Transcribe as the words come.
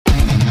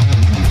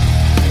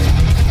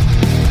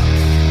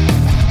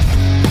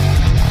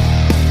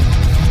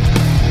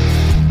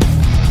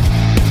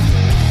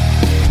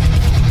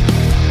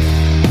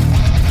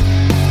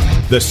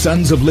The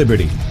Sons of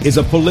Liberty is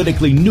a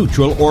politically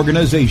neutral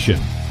organization.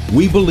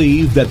 We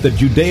believe that the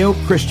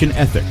Judeo-Christian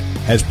ethic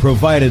has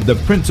provided the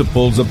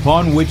principles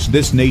upon which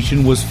this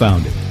nation was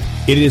founded.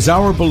 It is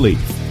our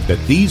belief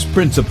that these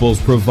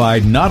principles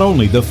provide not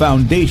only the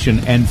foundation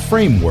and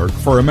framework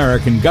for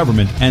American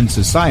government and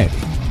society,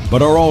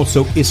 but are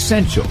also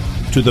essential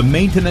to the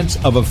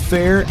maintenance of a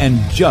fair and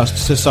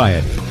just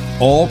society.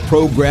 All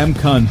program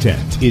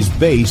content is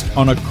based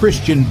on a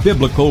Christian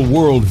biblical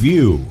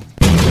worldview.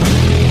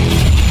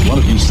 One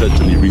of you said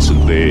to me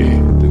recently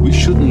that we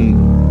shouldn't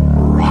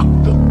rock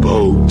the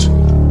boat.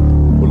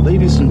 Well,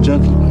 ladies and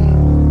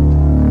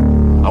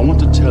gentlemen, I want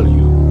to tell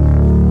you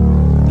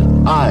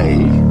that I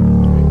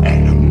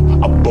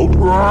am a boat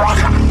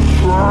rocker.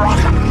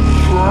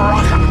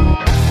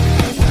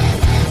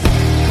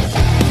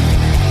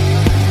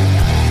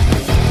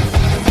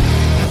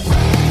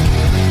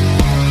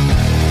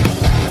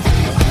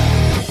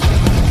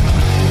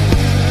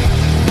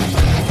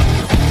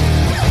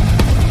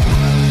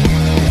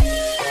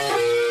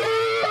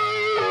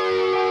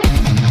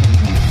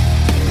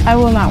 I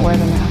will not wear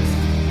the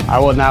mask. I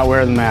will not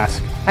wear the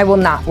mask. I will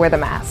not wear the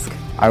mask.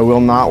 I will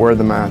not wear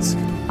the mask.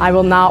 I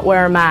will not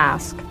wear a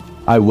mask.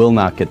 I will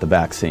not get the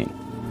vaccine.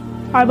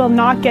 I will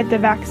not get the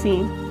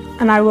vaccine.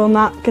 And I will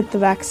not get the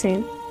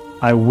vaccine.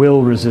 I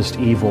will resist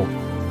evil.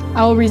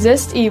 I will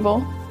resist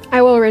evil.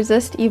 I will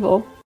resist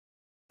evil.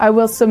 I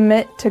will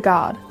submit to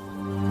God.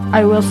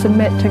 I will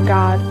submit to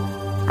God.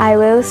 I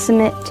will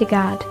submit to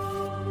God.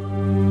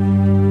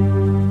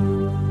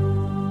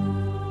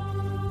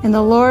 In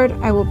the Lord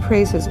I will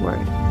praise His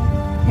word.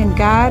 In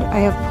God I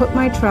have put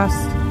my trust,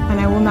 and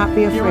I will not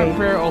be afraid. Hear my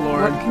prayer, O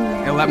Lord,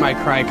 and let my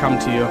cry come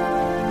to you.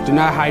 Do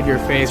not hide your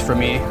face from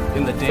me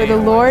in the day. For the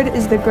Lord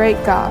is the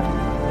great God,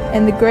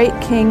 and the great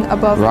King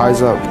above all.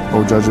 Rise up,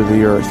 O Judge of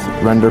the earth,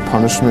 render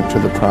punishment to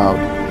the proud.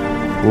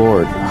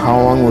 Lord,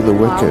 how long will the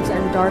wicked,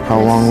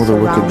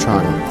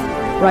 triumph?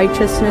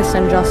 Righteousness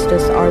and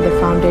justice are the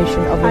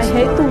foundation of His I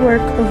hate the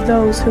work of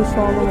those who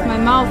fall away. With my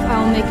mouth I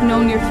will make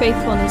known your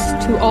faithfulness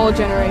to all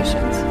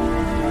generations.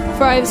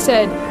 For I have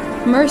said,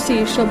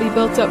 mercy shall be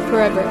built up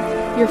forever.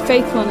 Your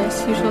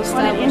faithfulness you shall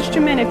establish. On an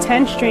instrument of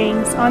 10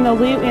 strings, on the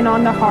lute and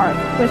on the harp,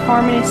 with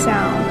harmonious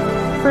sound.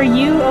 For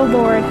you, O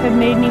Lord, have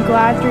made me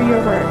glad through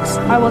your works.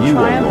 I will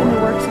triumph in the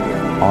works of your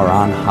hands. Are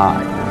on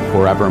high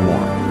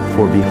forevermore.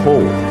 For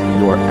behold,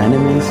 your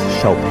enemies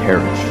shall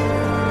perish.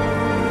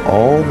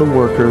 All the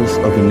workers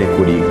of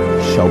iniquity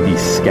shall be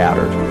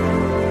scattered.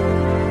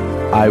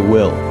 I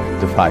will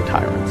defy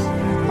tyrants.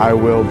 I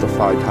will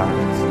defy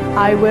tyrants.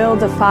 I will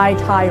defy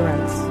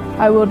tyrants.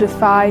 I will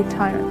defy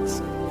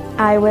tyrants.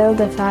 I will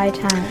defy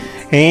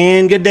tyrants.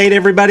 And good day to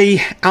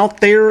everybody out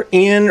there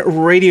in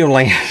Radio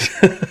Land.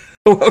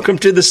 Welcome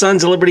to the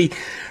Sons of Liberty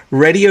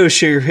radio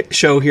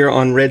show here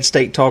on Red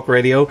State Talk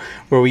Radio,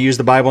 where we use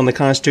the Bible and the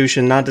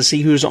Constitution not to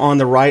see who's on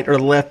the right or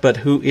the left, but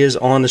who is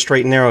on the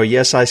straight and narrow.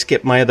 Yes, I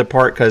skipped my other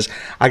part because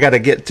I got to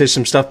get to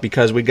some stuff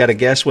because we've got a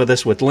guest with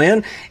us with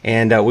Lynn,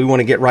 and we want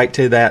to get right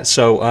to that.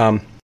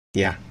 So,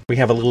 yeah. We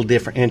have a little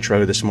different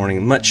intro this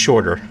morning, much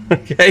shorter.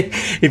 Okay,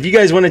 if you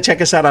guys want to check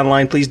us out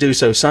online, please do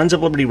so.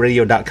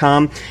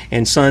 sonsoflibertyradio.com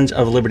and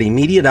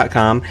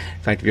sonsoflibertymedia.com. In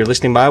fact, if you're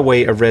listening by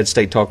way of Red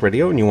State Talk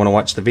Radio and you want to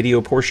watch the video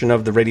portion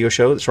of the radio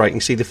show, that's right, you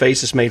can see the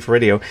faces made for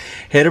radio.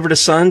 Head over to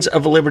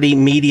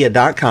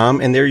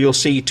sonsoflibertymedia.com, and there you'll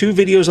see 2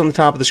 videos on the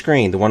top of the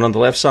screen. The one on the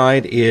left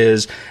side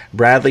is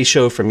Bradley's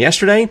show from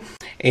yesterday,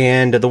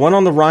 and the one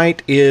on the right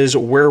is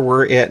where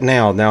we're at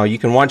now. Now, you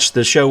can watch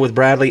the show with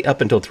Bradley up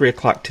until 3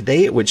 o'clock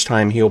today, at which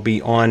time he'll be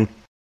on,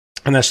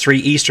 and that's 3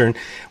 Eastern,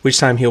 which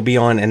time he'll be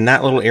on in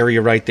that little area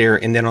right there.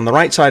 And then on the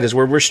right side is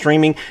where we're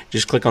streaming.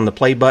 Just click on the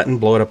play button,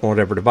 blow it up on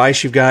whatever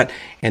device you've got,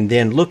 and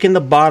then look in the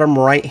bottom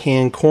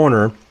right-hand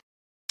corner,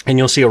 and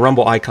you'll see a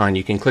Rumble icon.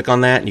 You can click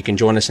on that, and you can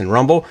join us in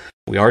Rumble.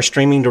 We are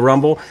streaming to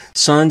Rumble,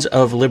 Sons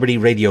of Liberty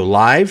Radio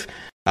Live.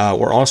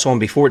 We're also on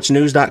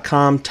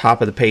beforeitsnews.com,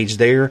 top of the page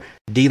there,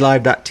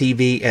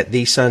 dlive.tv at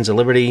the Sons of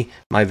Liberty,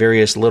 my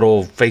various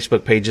little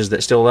Facebook pages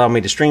that still allow me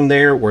to stream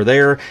there, we're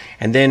there.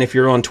 And then if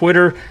you're on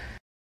Twitter,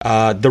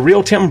 The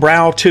Real Tim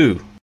Brow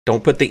 2.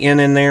 Don't put the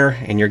N in there,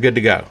 and you're good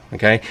to go,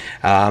 okay?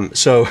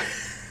 So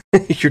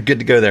you're good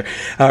to go there.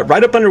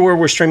 Right up under where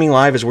we're streaming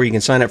live is where you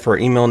can sign up for our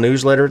email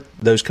newsletter.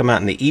 Those come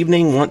out in the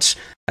evening once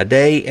a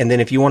day. And then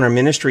if you want our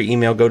ministry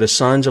email, go to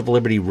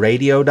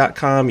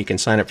sonsoflibertyradio.com. You can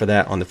sign up for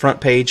that on the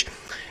front page.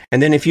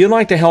 And then if you'd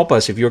like to help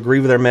us, if you agree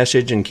with our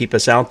message and keep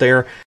us out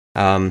there,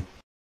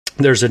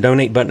 there's a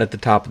donate button at the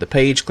top of the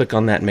page. Click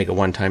on that and make a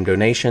one-time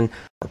donation,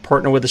 or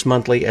partner with us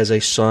monthly as a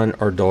son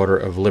or daughter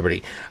of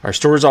liberty. Our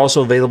store is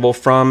also available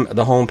from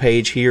the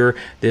homepage here.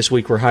 This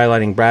week we're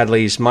highlighting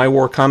Bradley's My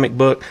War comic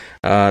book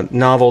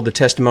novel, The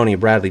Testimony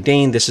of Bradley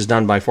Dean. This is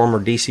done by former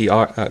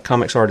DC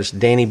comics artist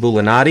Danny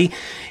Bulanati.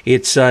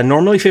 It's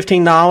normally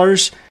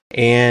 $15.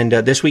 And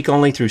this week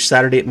only through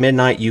Saturday at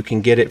midnight, you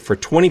can get it for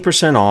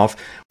 20% off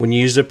when you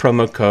use the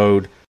promo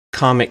code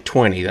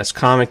COMIC20. That's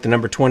COMIC, the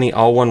number 20,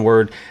 all one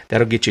word.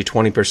 That'll get you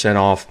 20%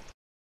 off.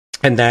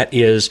 And that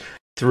is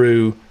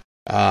through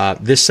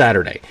this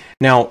Saturday.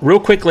 Now, real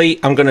quickly,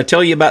 I'm going to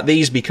tell you about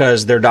these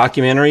because they're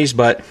documentaries,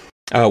 but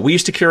we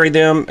used to carry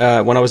them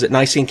when I was at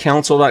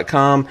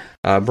NiceneCouncil.com.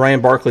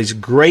 Brian Barclay's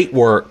great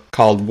work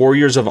called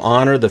Warriors of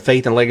Honor, The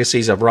Faith and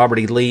Legacies of Robert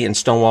E. Lee and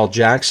Stonewall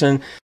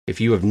Jackson. If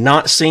you have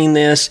not seen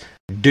this,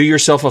 do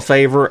yourself a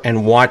favor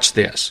and watch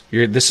this.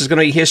 This is going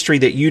to be history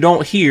that you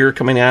don't hear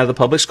coming out of the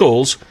public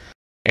schools.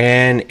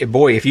 And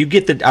boy, if you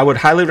get I would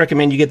highly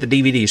recommend you get the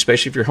DVD,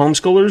 especially if you're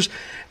homeschoolers.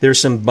 There's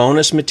some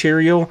bonus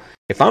material.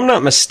 If I'm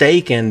not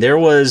mistaken, there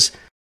was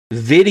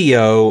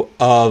video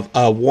of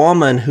a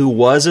woman who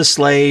was a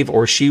slave,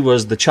 or she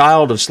was the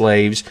child of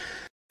slaves,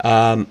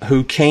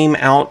 who came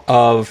out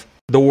of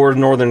the War of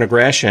Northern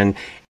Aggression.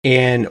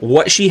 And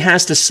what she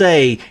has to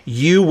say,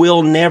 you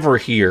will never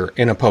hear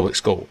in a public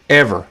school,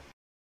 ever.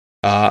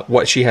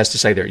 What she has to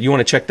say there. You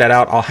want to check that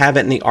out? I'll have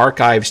it in the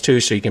archives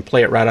too, so you can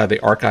play it right out of the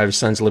archives,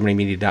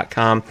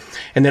 sonsoflibertymedia.com.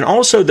 And then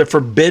also the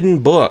Forbidden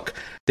Book,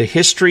 The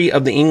History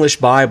of the English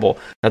Bible.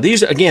 Now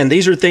these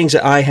are things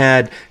that I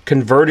had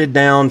converted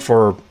down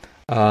for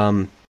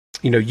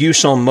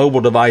use on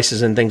mobile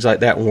devices and things like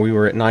that when we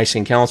were at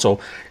Nicene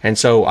Council. And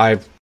so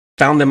I've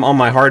found them on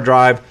my hard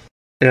drive,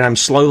 and I'm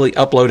slowly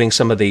uploading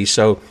some of these.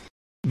 So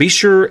be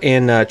sure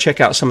and check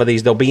out some of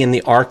these. They'll be in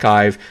the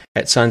archive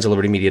at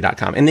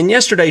sonsoflibertymedia.com. And then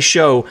yesterday's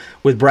show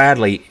with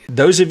Bradley,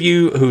 those of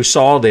you who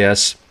saw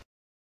this,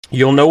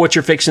 you'll know what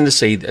you're fixing to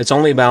see. It's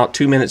only about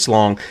 2 minutes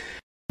long.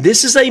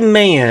 This is a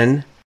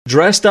man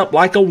dressed up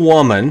like a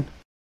woman,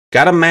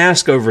 got a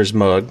mask over his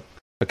mug,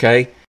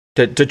 okay,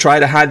 to try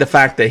to hide the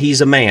fact that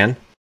he's a man.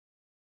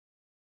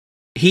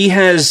 He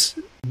has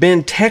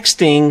been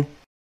texting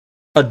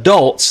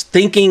adults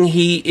thinking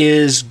he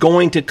is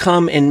going to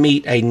come and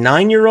meet a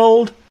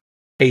 9-year-old,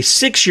 a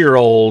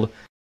 6-year-old,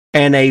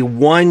 and a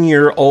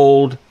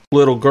 1-year-old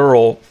little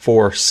girl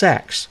for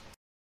sex.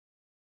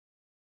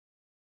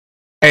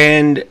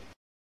 And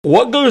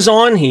what goes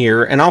on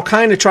here, and I'll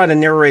kind of try to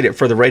narrate it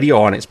for the radio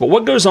audience, but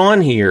what goes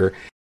on here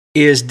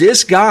is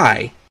this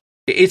guy,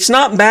 it's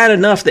not bad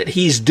enough that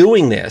he's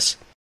doing this.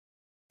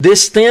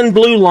 This thin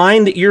blue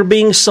line that you're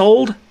being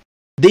sold,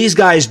 these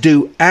guys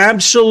do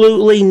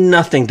absolutely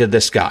nothing to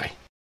this guy.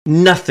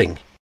 Nothing.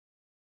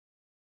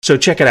 So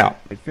check it out.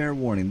 Fair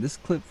warning, this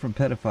clip from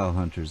Pedophile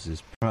Hunters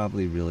is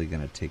probably really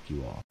going to tick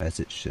you off, as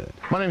it should.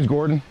 My name's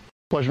Gordon.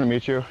 Pleasure to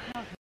meet you.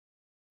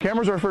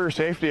 Cameras are for your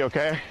safety,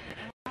 okay?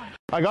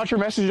 I got your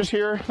messages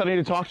here that I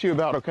need to talk to you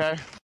about, okay?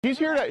 She's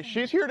here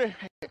to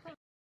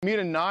meet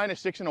a 9, a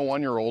 6, and a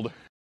 1-year-old.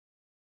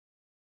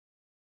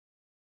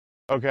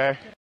 Okay?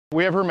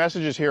 We have her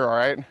messages here, all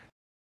right?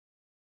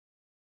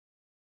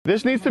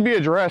 This needs to be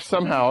addressed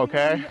somehow,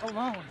 okay?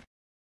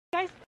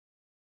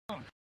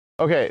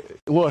 Okay,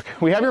 look,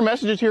 we have your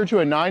messages here to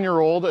a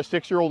 9-year-old, a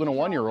 6-year-old, and a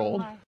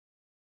 1-year-old.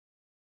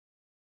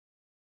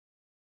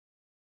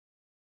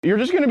 You're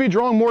just going to be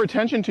drawing more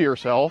attention to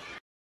yourself.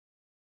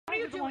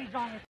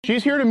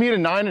 She's here to meet a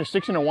 9, a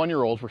 6, and a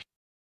 1-year-old.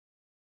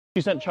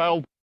 She sent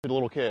child to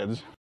little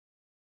kids.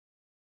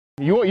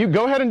 You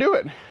go ahead and do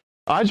it.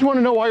 I just want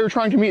to know why you're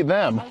trying to meet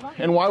them,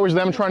 and why was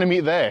them trying to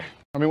meet they.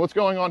 I mean, what's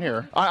going on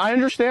here? I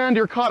understand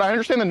you're caught. I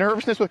understand the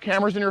nervousness with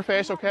cameras in your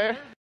face, okay?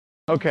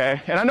 Okay.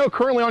 And I know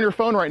currently on your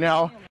phone right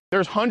now,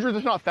 there's hundreds,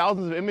 if not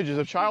thousands, of images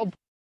of child.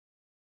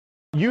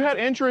 You had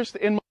interest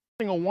in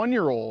a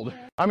 1-year-old.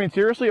 I mean,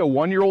 seriously, a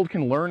 1-year-old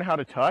can learn how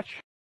to touch?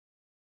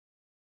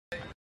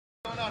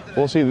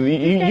 Well, see,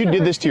 you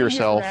did this to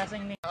yourself.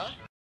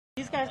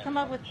 These guys come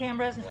up with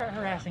cameras and start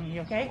harassing me,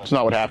 okay? That's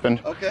not what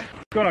happened. Okay.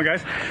 What's going on,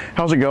 guys?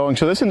 How's it going?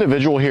 So this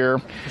individual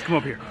here... Let's come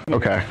up here.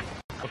 Okay.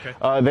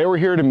 Okay. They were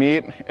here to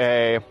meet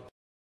a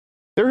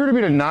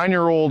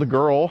 9-year-old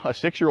girl, a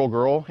 6-year-old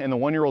girl, and the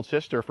 1-year-old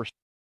sister.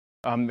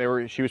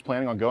 She was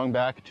planning on going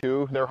back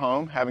to their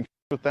home, having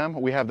sex with them.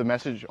 We have a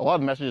lot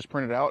of the messages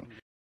printed out.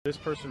 This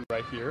person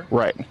right here?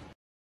 Right.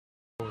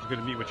 Was going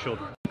to meet with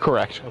children?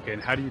 Correct. Okay,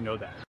 and how do you know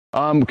that?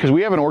 Because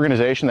we have an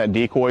organization that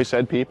decoys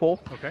said people.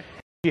 Okay.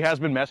 She has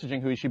been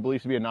messaging who she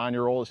believes to be a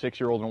 9-year-old, a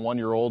 6-year-old, and a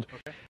 1-year-old,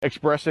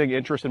 expressing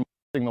interest in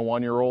the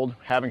 1-year-old,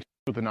 having sex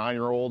with the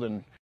 9-year-old,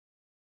 and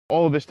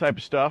all of this type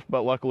of stuff,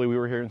 but luckily we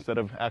were here instead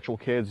of actual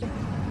kids.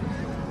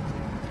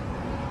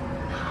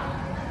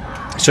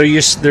 So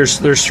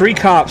there's 3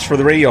 cops for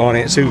the radio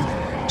audience who've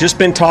just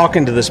been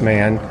talking to this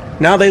man.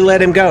 Now they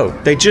let him go.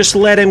 They just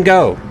let him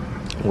go.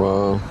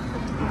 Whoa.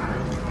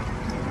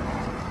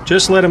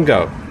 Just let him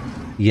go.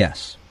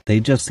 Yes, they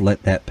just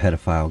let that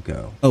pedophile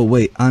go. Oh,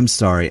 wait, I'm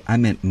sorry. I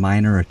meant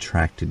minor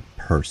attracted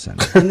person.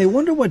 And they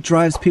wonder what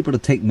drives people to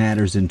take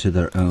matters into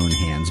their own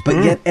hands.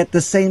 But yet, at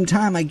the same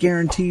time, I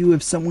guarantee you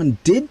if someone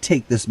did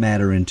take this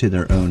matter into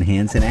their own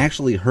hands and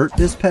actually hurt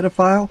this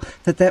pedophile,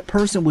 that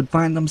person would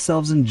find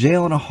themselves in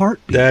jail in a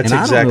heartbeat. That's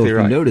exactly right. And I don't know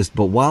if you noticed,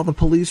 but while the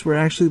police were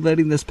actually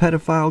letting this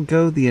pedophile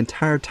go, the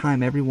entire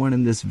time everyone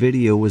in this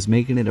video was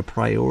making it a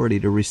priority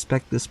to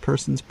respect this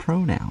person's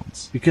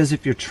pronouns. Because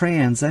if you're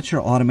trans, that's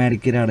your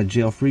automatic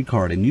get-out-of-jail-free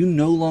card, and you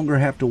no longer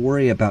have to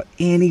worry about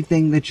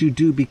anything that you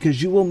do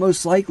because you will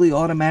most likely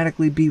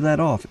automatically be let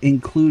off,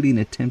 including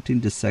attempting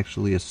to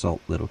sexually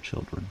assault little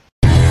children.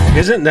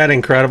 Isn't that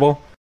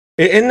incredible?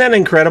 Isn't that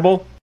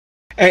incredible?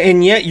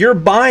 And yet you're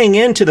buying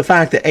into the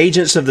fact that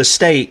agents of the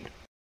state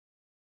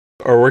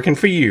are working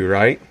for you,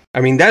 right?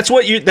 I mean, that's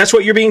what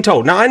you're being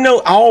told. Now, I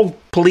know all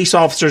police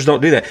officers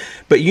don't do that,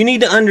 but you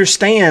need to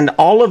understand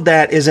all of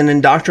that is an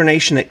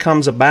indoctrination that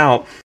comes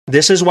about.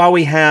 This is why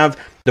we have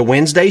the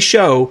Wednesday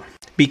show,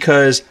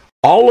 because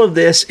all of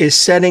this is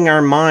setting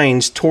our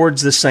minds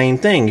towards the same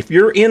thing. If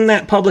you're in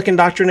that public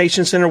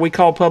indoctrination center we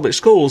call public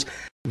schools,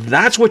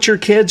 that's what your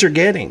kids are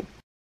getting.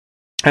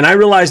 And I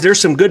realize there's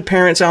some good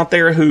parents out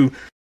there who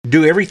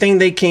do everything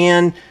they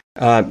can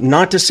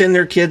not to send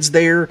their kids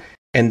there,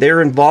 and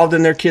they're involved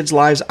in their kids'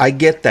 lives. I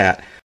get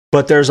that.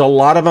 But there's a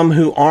lot of them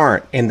who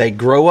aren't, and they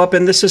grow up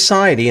in the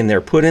society, and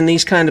they're put in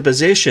these kind of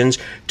positions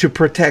to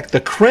protect the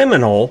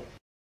criminal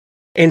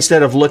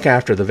instead of look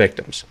after the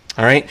victims.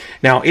 All right?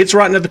 Now, it's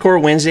Rotten at the Core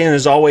Wednesday, and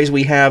as always,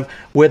 we have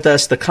with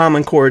us the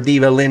Common Core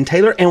diva, Lynn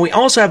Taylor, and we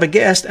also have a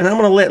guest, and I'm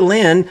going to let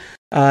Lynn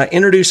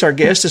introduce our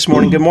guest this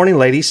morning. Good morning,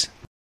 ladies.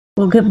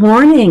 Well, good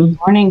morning.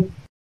 Morning.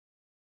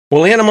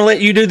 Well, Lynn, I'm going to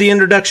let you do the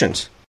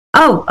introductions.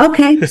 Oh,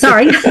 okay.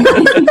 Sorry.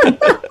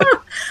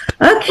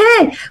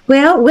 Okay.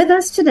 Well, with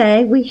us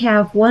today, we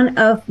have one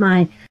of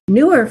my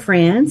newer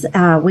friends.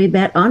 We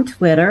met on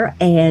Twitter,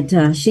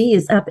 and she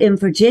is up in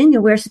Virginia,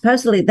 where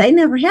supposedly they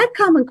never had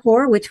Common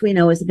Core, which we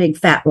know is a big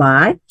fat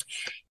lie.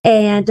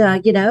 And,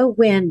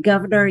 when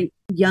Governor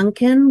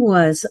Youngkin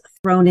was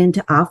thrown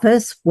into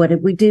office, what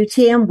did we do,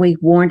 Tim? We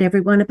warned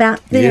everyone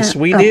about this. Yes,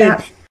 we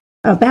did.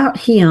 About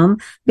him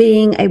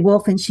being a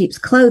wolf in sheep's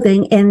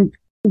clothing. And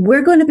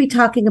we're going to be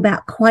talking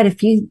about quite a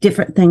few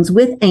different things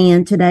with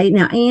Ann today.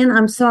 Now, Ann,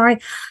 I'm sorry,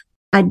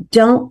 I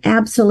don't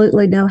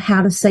absolutely know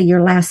how to say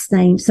your last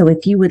name. So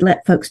if you would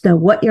let folks know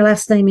what your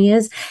last name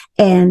is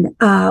and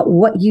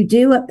what you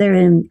do up there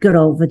in good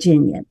old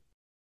Virginia.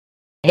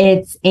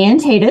 It's Ann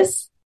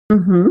Tatus.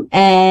 Mm-hmm.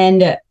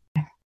 And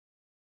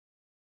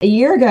a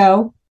year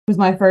ago was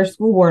my first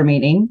school board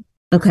meeting.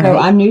 Okay. So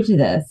I'm new to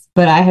this,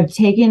 but I have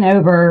taken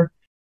over.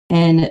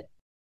 And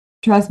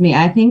trust me,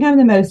 I think I'm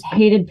the most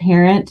hated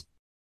parent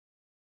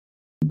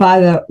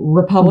by the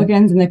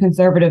Republicans and the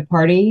Conservative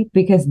Party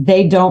because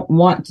they don't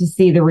want to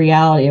see the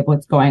reality of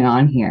what's going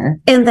on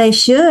here. And they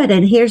should.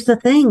 And here's the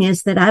thing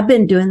is that I've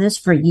been doing this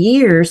for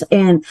years.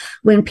 And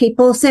when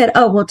people said,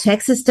 oh, well,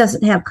 Texas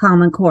doesn't have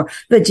Common Core,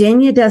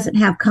 Virginia doesn't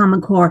have Common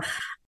Core,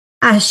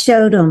 I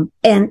showed them,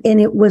 and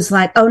it was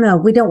like, oh no,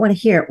 we don't want to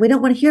hear it. We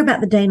don't want to hear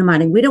about the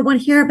dynamiting. We don't want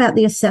to hear about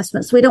the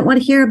assessments. We don't want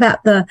to hear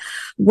about the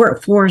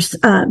workforce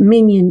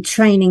minion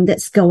training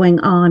that's going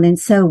on. And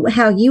so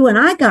how you and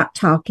I got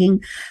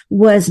talking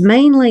was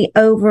mainly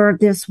over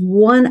this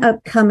one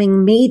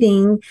upcoming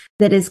meeting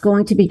that is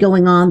going to be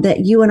going on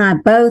that you and I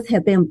both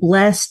have been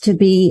blessed to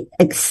be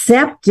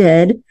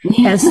accepted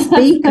as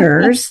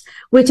speakers,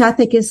 which I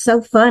think is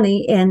so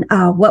funny. And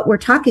what we're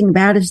talking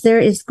about is there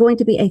is going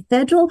to be a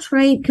Federal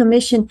Trade Commission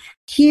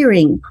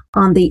hearing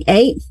on the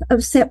 8th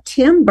of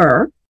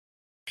September.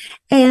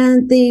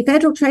 And the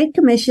Federal Trade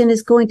Commission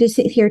is going to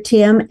sit here,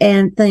 Tim,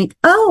 and think,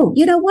 oh,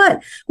 you know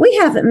what? We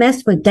haven't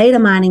messed with data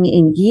mining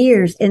in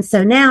years. And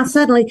so now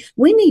suddenly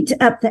we need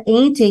to up the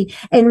ante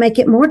and make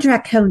it more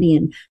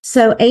draconian.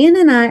 So Ann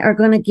and I are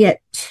going to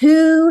get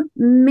 2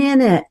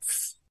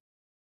 minutes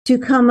to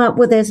come up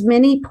with as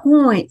many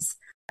points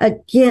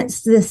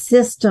against this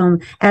system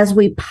as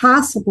we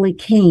possibly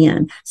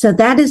can. So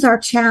that is our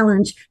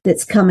challenge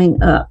that's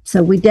coming up.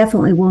 So we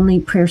definitely will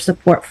need prayer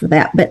support for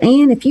that. But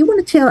Ann, if you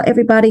want to tell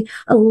everybody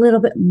a little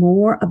bit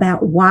more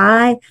about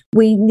why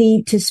we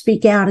need to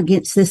speak out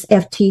against this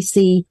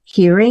FTC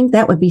hearing,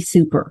 that would be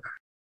super.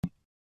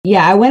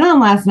 Yeah, I went on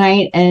last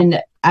night and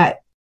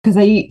because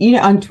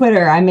on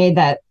Twitter, I made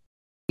that,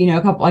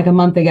 a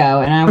month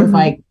ago. And I was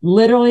like,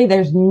 literally,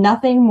 there's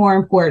nothing more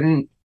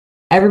important.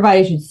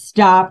 Everybody should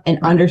stop and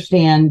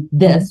understand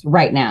this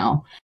right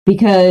now,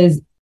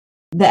 because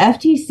the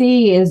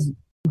FTC is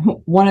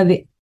one of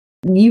the,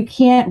 they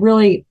can't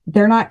be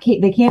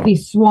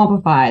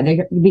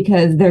swampified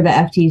because they're the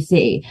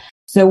FTC.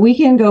 So we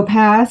can go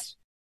past,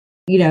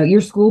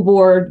 your school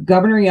board,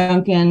 Governor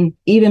Youngkin,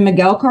 even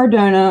Miguel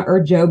Cardona or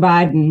Joe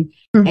Biden.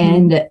 Mm-hmm.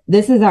 And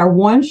this is our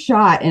one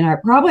shot in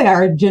probably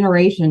our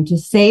generation to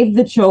save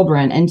the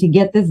children and to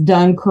get this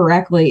done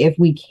correctly if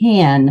we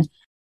can,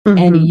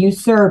 and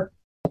usurp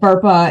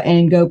FERPA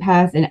and go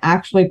past and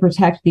actually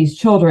protect these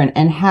children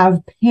and have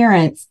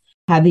parents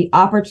have the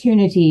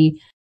opportunity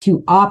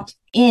to opt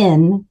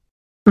in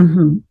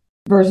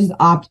versus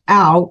opt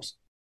out,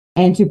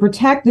 and to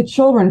protect the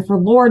children, for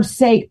Lord's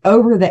sake,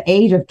 over the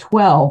age of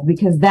 12,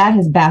 because that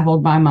has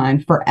baffled my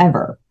mind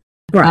forever.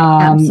 Right,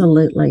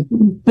 absolutely.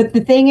 But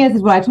the thing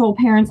is what I told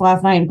parents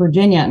last night in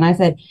Virginia, and I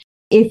said,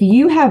 if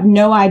you have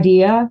no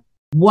idea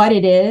what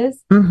it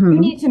is, you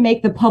need to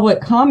make the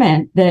public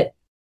comment that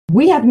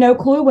we have no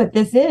clue what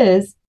this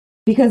is,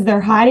 because they're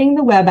hiding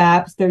the web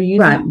apps. They're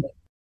using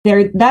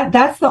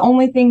that's the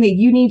only thing that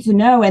you need to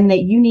know, and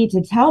that you need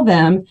to tell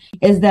them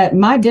is that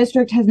my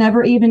district has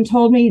never even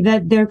told me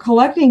that they're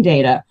collecting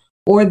data,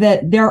 or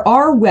that there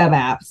are web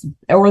apps,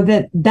 or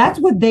that's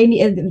what they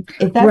need.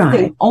 If that's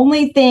the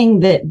only thing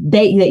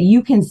that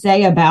you can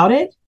say about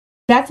it,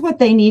 that's what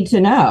they need to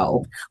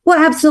know.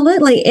 Well,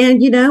 absolutely.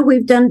 And,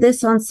 we've done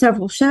this on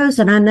several shows,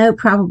 and I know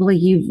probably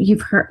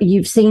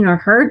you've seen or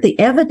heard the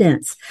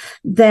evidence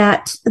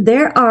that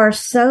there are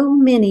so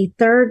many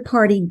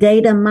third-party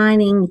data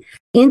mining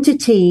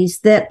entities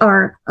that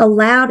are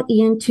allowed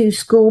into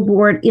school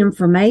board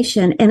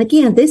information. And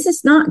again, this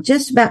is not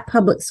just about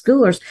public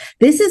schoolers.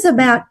 This is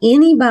about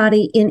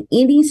anybody in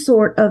any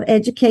sort of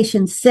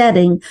education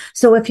setting.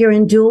 So if you're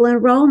in dual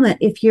enrollment,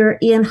 if you're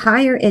in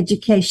higher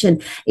education,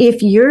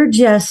 if you're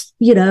just,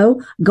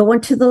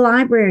 going to the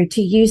library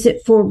to use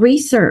it for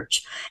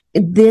research,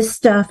 this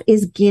stuff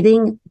is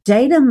getting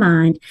data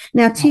mined.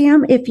 Now,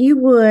 Tim, if you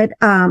would,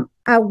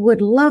 I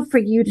would love for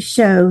you to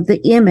show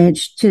the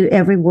image to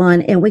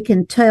everyone, and we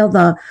can tell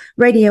the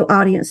radio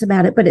audience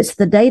about it, but it's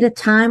the data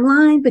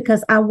timeline,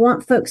 because I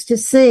want folks to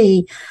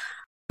see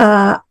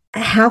how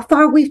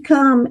far we've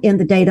come in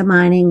the data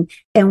mining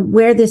and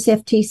where this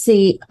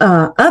FTC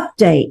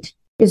update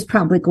is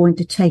probably going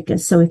to take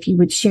us. So if you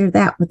would share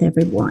that with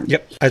everyone.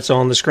 Yep, it's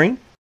on the screen.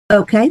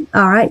 Okay.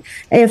 All right.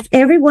 If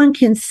everyone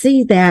can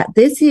see that,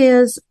 this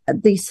is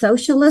the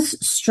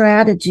socialist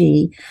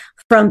strategy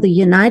from the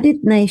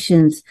United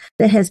Nations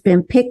that has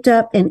been picked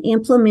up and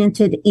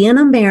implemented in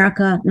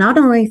America, not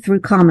only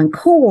through Common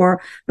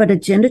Core, but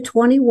Agenda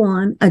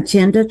 21,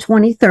 Agenda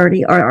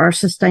 2030 are our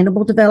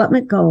Sustainable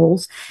Development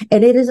Goals.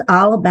 And it is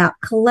all about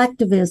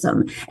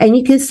collectivism. And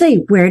you can see,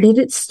 where did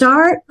it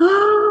start?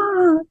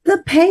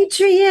 The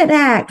Patriot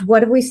Act.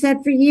 What have we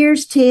said for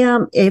years,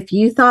 Tim? If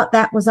you thought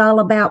that was all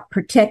about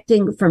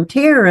protecting from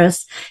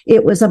terrorists,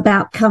 it was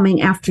about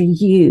coming after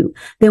you.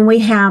 Then we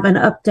have an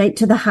update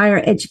to the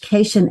Higher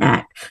Education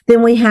Act.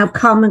 Then we have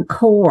Common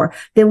Core.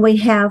 Then we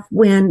have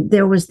when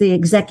there was the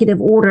executive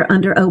order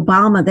under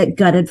Obama that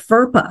gutted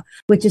FERPA,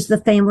 which is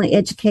the Family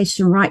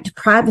Education Right to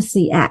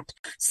Privacy Act.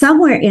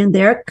 Somewhere in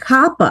there,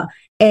 COPPA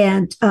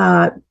and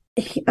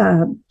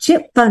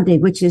CHIP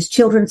funding, which is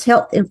Children's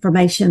Health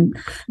Information,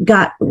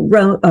 got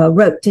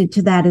roped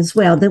into that as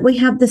well. Then we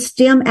have the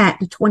STEM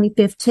Act of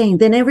 2015.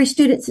 Then Every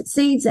Student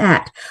Succeeds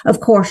Act, of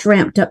course,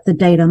 ramped up the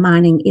data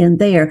mining in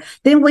there.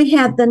 Then we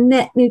had the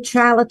net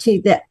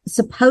neutrality that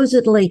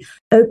supposedly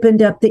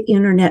opened up the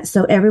internet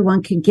so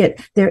everyone could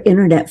get their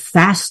internet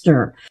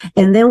faster.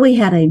 And then we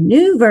had a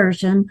new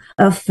version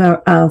of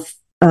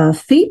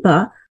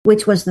FEPA,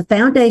 which was the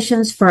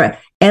Foundations for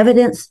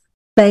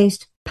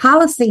Evidence-Based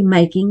Policy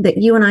Making, that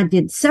you and I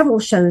did several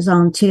shows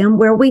on, Tim,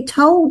 where we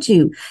told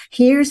you,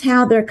 here's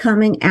how they're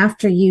coming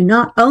after you,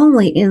 not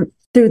only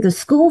through the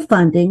school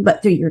funding,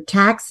 but through your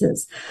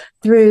taxes,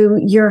 through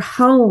your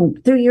home,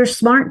 through your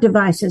smart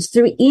devices,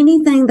 through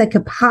anything they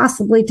could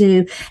possibly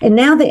do. And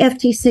now the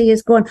FTC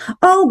is going,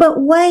 oh,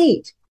 but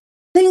wait,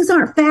 things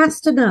aren't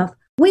fast enough.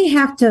 We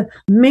have to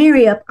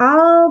marry up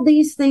all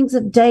these things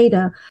of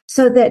data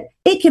so that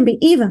it can be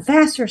even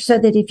faster, so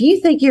that if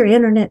you think your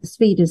internet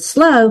speed is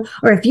slow,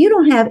 or if you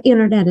don't have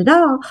internet at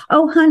all,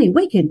 oh, honey,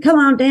 we can come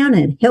on down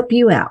and help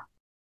you out.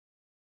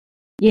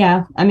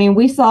 Yeah. I mean,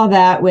 we saw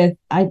that with,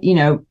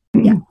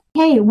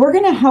 hey, we're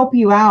going to help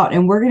you out,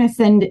 and we're going to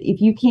send,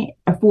 if you can't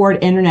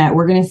afford internet,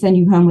 we're going to send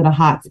you home with a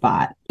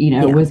hotspot,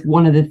 was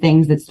one of the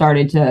things that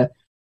started to,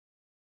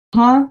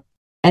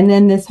 And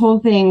then this whole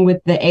thing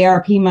with the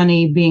ARP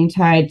money being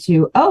tied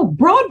to,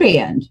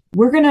 broadband.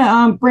 We're going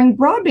to bring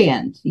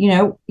broadband,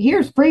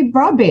 here's free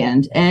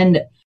broadband.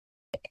 And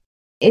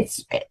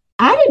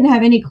I didn't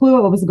have any clue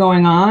what was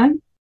going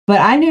on, but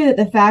I knew that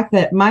the fact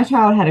that my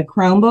child had a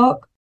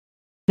Chromebook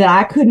that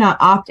I could not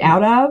opt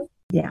out of.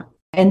 Yeah.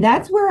 And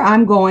that's where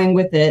I'm going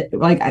with it.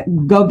 Like,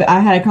 I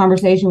had a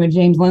conversation with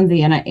James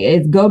Lindsay, and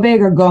it's go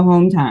big or go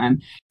home time.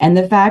 And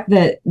the fact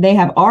that they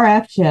have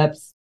RF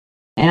chips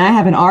and I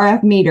have an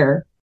RF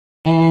meter.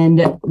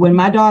 And when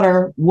my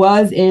daughter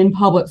was in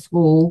public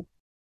school,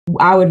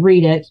 I would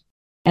read it.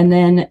 And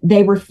then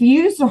they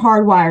refuse to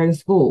hardwire the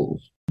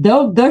schools.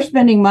 They're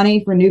spending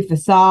money for new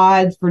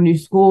facades, for new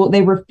school.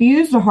 They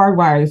refuse to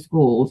hardwire the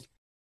schools.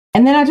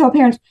 And then I tell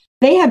parents,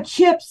 they have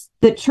chips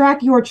that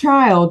track your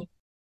child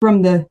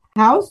from the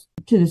house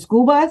to the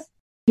school bus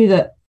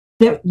that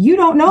you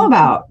don't know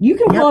about. You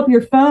can pull up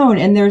your phone,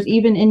 and there's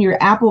even in your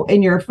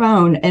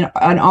phone an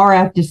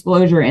RF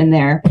disclosure in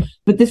there.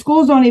 But the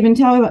schools don't even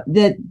tell you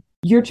that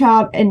your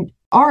child, and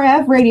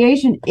RF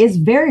radiation is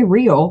very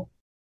real.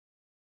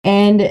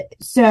 And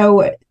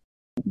so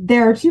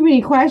there are too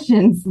many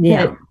questions.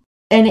 Yeah.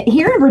 And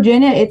here in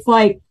Virginia, it's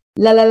like,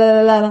 la, la,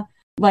 la, la, la.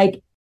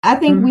 Like, I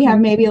think we have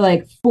maybe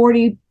like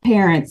 40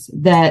 parents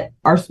that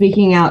are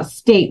speaking out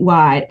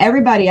statewide.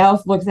 Everybody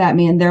else looks at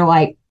me and they're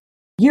like,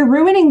 you're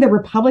ruining the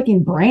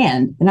Republican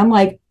brand. And I'm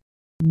like,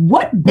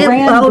 what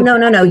brand?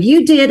 No.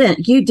 You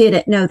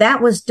didn't. No,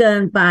 that was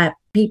done by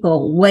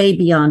people way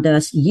beyond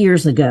us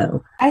years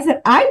ago. I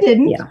said, I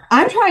didn't. Yeah.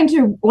 I'm trying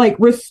to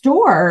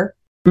restore.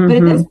 But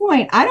at this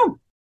point,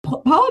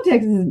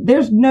 politics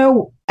there's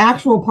no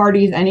actual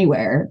parties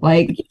anywhere.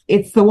 Like,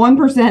 it's the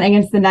 1%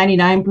 against the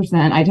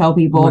 99%. I tell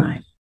people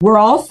we're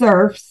all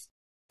serfs,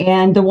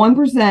 and the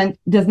 1%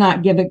 does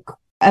not give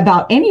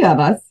about any of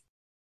us,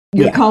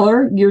 your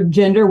color, your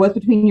gender, what's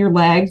between your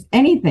legs,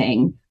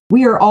 anything.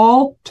 We are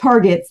all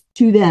targets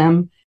to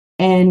them.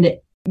 And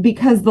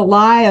because the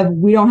lie of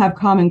we don't have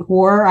Common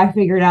Core, I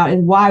figured out,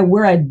 is why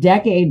we're a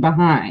decade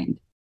behind.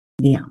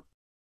 Yeah.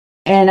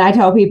 And I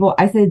tell people,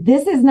 I said,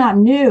 this is not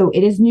new.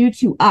 It is new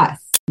to us,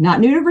 not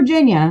new to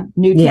Virginia,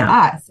 new to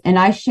us. And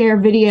I share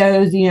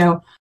videos, you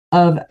know,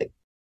 of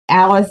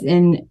Alice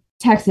in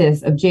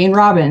Texas, of Jane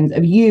Robbins,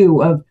 of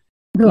you, of,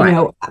 you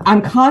know,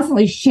 I'm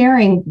constantly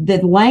sharing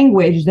the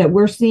language that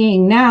we're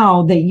seeing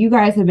now that you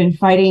guys have been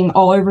fighting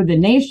all over the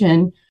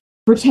nation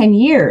for 10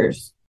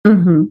 years.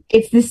 Mm-hmm.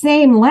 It's the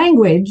same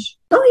language.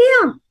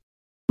 Oh, yeah.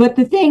 But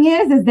the thing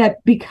is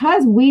that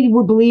because we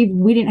were believed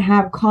we didn't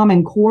have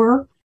Common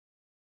Core,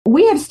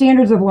 we have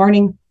standards of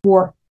learning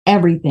for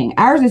everything.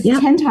 Ours is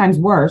 10 times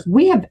worse.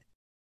 We have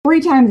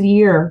 3 times a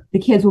year, the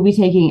kids will be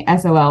taking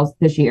SOLs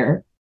this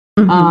year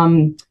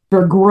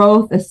for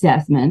growth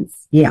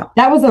assessments. Yeah.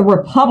 That was a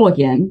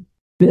Republican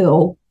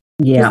bill.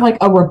 Yeah. Just like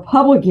a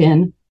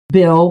Republican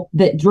bill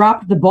that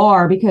dropped the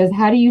bar, because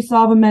how do you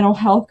solve a mental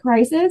health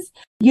crisis?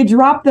 You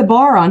drop the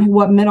bar on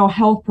what mental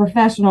health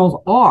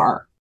professionals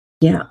are.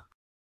 Yeah,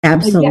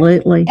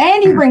 absolutely.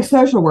 And you bring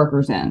social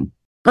workers in.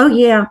 Oh,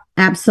 yeah,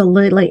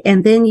 absolutely.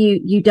 And then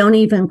you don't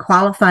even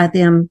qualify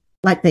them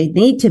like they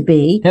need to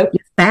be. Nope. You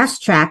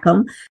fast track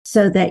them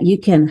so that you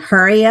can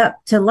hurry up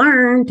to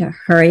learn, to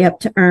hurry up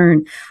to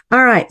earn.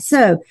 All right.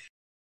 So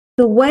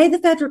the way the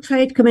Federal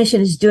Trade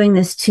Commission is doing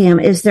this, Tim,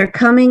 is they're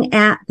coming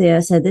at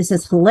this, and this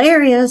is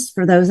hilarious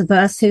for those of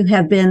us who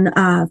have been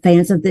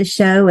fans of this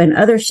show and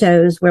other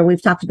shows where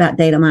we've talked about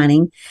data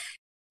mining.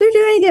 They're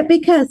doing it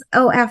because,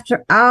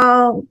 after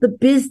all, the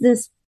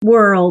business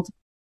world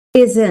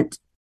isn't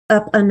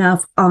up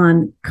enough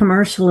on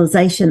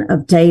commercialization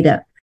of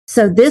data.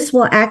 So this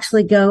will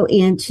actually go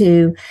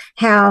into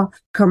how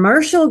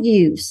commercial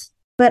use,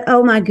 but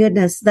oh my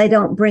goodness, they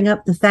don't bring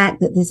up the fact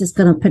that this is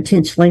going to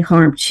potentially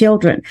harm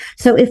children.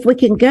 So if we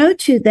can go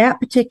to that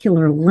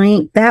particular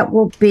link, that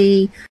will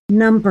be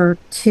number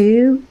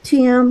 2,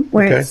 Tim,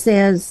 where it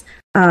says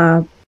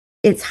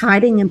it's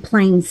hiding in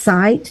plain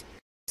sight.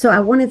 So I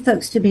wanted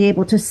folks to be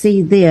able to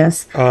see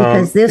this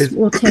because this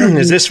will tell you.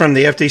 Is this from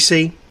the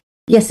FTC?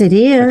 Yes, it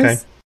is. Okay.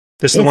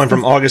 This is the one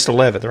from August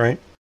 11th, right?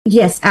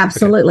 Yes,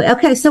 absolutely.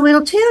 Okay, so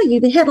it'll tell you,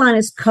 the headline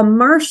is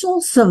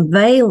Commercial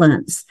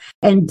Surveillance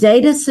and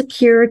Data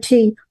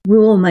Security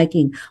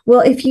Rulemaking.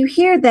 Well, if you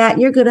hear that,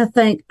 you're going to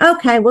think,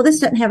 okay, well, this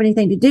doesn't have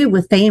anything to do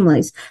with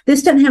families.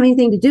 This doesn't have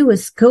anything to do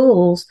with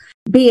schools.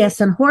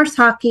 BS and horse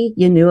hockey,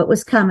 you knew it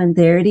was coming.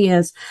 There it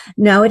is.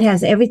 No, it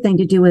has everything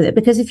to do with it,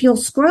 because if you'll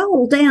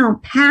scroll down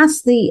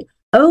past the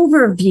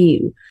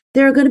overview,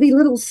 there are going to be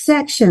little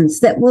sections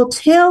that will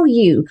tell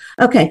you,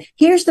 okay,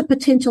 here's the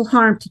potential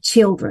harm to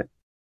children.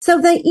 So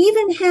they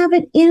even have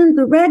it in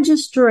the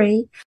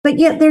registry, but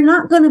yet they're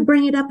not going to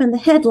bring it up in the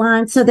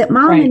headline so that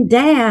mom and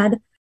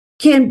dad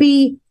can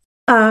be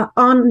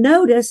on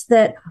notice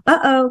that,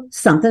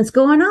 something's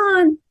going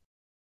on.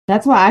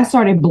 That's why I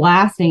started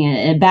blasting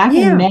it. And back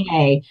in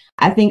May,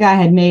 I think I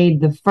had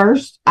made the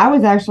first,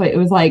 it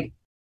was like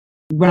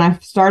when I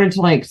started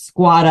to like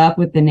squat up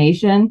with the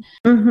nation,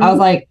 I was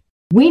like,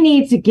 we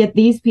need to get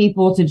these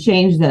people to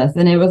change this.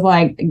 And it was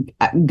like,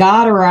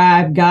 God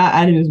arrived,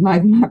 it was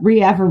my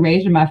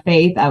reaffirmation, my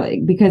faith,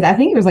 because I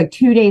think it was like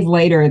 2 days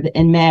later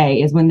in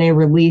May is when they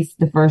released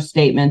the first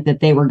statement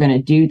that they were going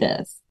to do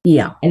this.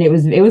 Yeah. And it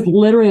was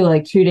literally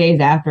like 2 days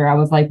after I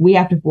was like, we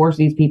have to force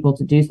these people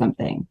to do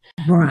something.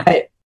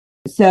 Right.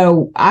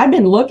 So I've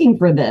been looking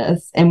for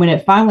this. And when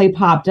it finally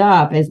popped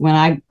up is when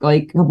I,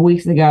 like a couple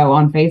weeks ago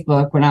on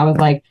Facebook, when I was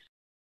like,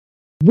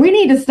 we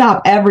need to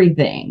stop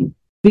everything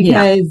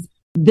because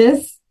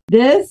this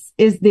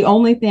is the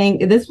only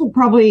thing. This will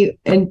probably,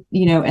 and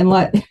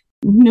let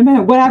no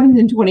matter what happens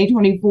in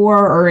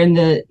 2024 or in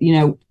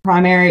the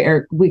primary,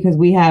 or because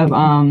we have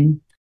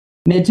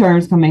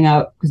midterms coming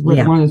up because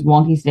we're one of those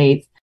wonky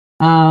states.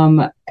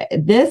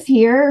 This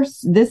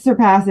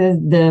surpasses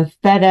the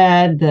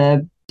FedEd,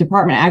 the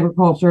Department of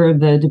Agriculture,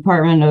 the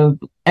Department of,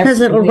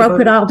 because it'll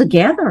rope it all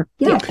together.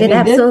 Yeah,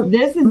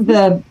 this is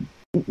the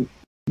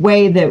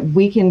way that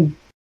we can.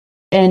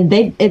 And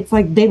it's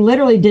like they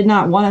literally did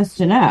not want us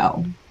to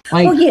know.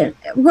 Like, well, yeah,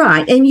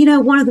 right.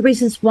 And one of the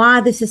reasons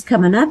why this is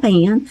coming up,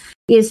 Ann,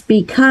 is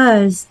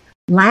because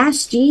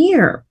last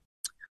year,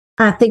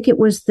 I think it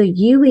was the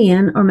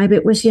UN or maybe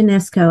it was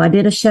UNESCO. I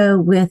did a show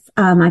with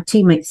my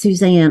teammate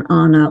Suzanne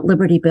on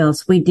Liberty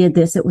Bells. We did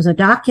this. It was a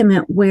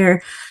document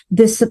where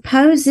the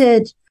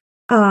supposed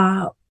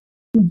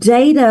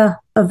data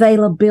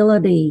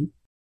availability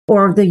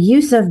or the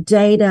use of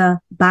data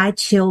by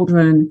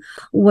children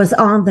was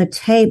on the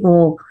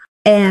table.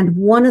 And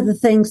one of the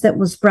things that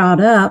was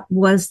brought up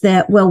was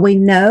that, well, we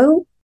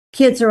know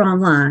kids are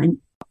online.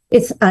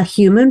 It's a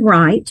human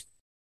right.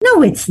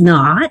 No, it's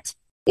not.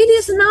 It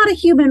is not a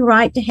human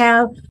right to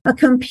have a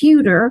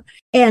computer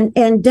and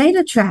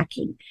data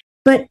tracking.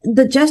 But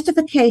the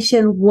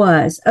justification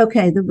was,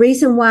 okay, the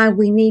reason why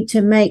we need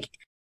to make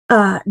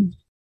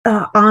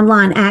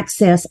online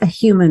access a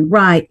human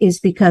right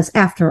is because,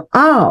 after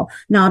all,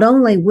 not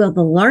only will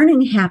the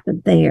learning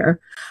happen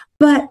there,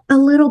 but a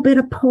little bit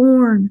of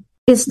porn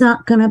is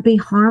not going to be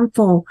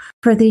harmful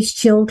for these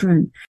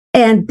children.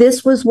 And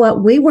this was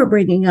what we were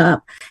bringing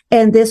up.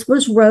 And this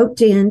was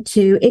roped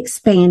into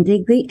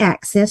expanding the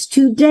access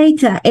to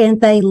data.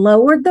 And they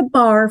lowered the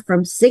bar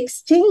from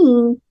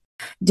 16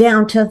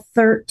 down to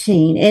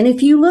 13. And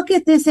if you look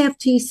at this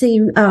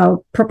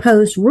FTC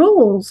proposed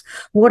rules,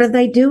 what are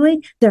they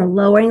doing? They're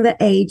lowering the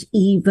age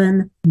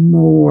even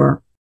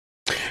more.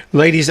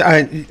 Ladies,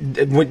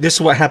 this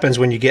is what happens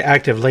when you get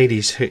active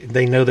ladies.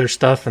 They know their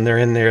stuff and they're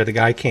in there. The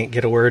guy can't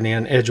get a word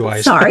in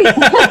edgewise. Sorry.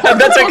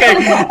 That's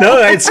okay. No,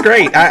 it's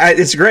great.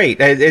 It's great.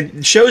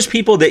 It shows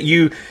people that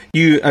you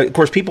of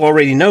course, people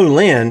already know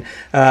Lynn,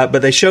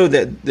 but it shows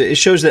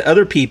that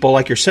other people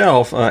like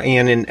yourself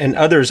and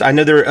others, I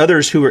know there are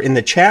others who are in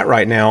the chat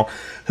right now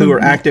who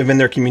are active in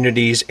their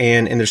communities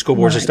and in their school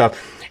boards and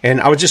stuff. And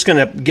I was just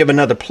going to give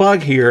another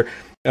plug here.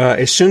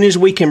 As soon as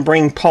we can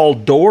bring Paul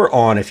Dorr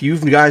on, if you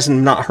guys have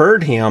not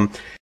heard him,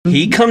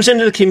 he comes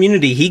into the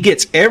community. He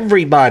gets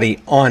everybody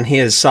on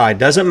his side.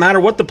 Doesn't matter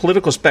what the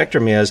political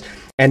spectrum is.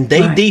 And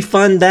they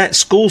defund that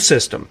school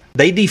system.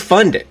 They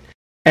defund it.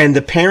 And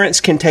the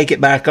parents can take it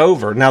back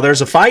over. Now,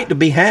 there's a fight to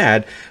be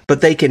had,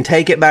 but they can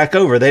take it back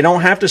over. They don't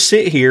have to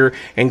sit here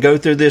and go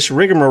through this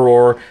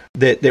rigmarole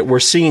that we're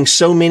seeing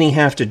so many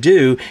have to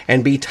do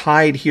and be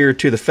tied here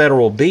to the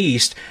federal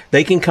beast.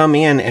 They can come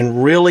in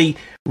and really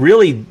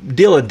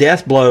deal a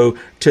death blow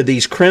to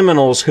these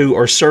criminals who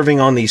are serving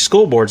on these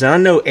school boards. And I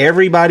know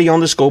everybody on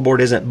the school board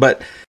isn't, but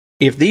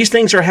if these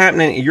things are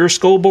happening at your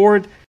school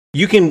board,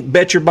 you can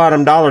bet your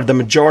bottom dollar the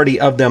majority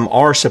of them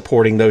are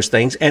supporting those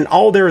things. And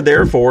all they're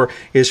there for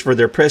is for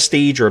their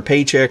prestige or a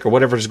paycheck or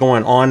whatever is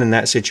going on in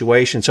that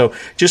situation. So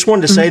just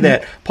wanted to say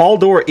that Paul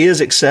Dorr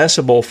is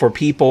accessible for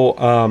people,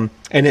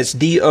 and it's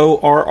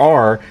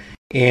DORR.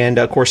 And,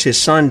 of course,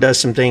 his son does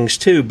some things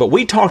too. But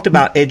we talked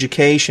about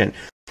education.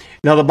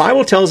 Now, the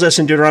Bible tells us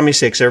in Deuteronomy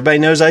 6, everybody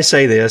knows I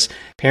say this,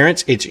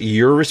 parents, it's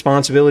your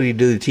responsibility to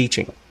do the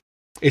teaching.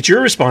 It's your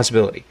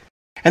responsibility.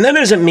 And that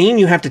doesn't mean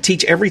you have to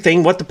teach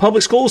everything what the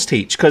public schools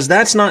teach, because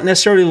that's not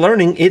necessarily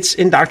learning, it's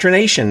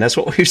indoctrination. That's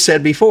what we've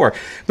said before.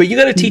 But you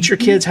got to teach your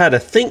kids how to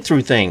think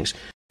through things.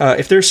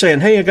 If they're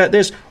saying, hey, I got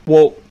this,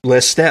 well,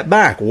 let's step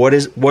back. What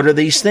are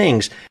these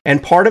things?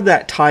 And part of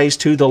that ties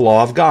to the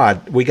law of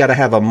God. We got to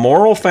have a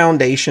moral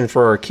foundation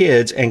for our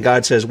kids, and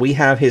God says we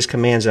have his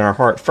commands in our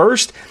heart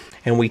first,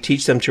 and we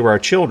teach them to our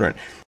children.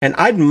 And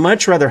I'd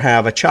much rather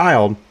have a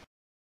child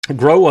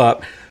grow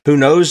up who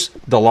knows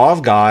the law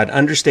of God,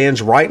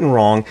 understands right and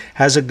wrong,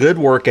 has a good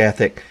work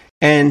ethic,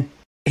 and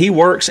he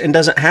works and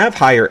doesn't have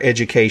higher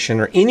education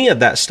or any of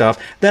that stuff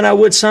than I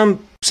would some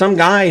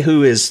guy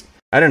who is,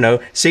 I don't know,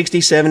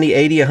 60, 70,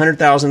 80,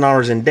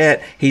 $100,000 in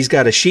debt. He's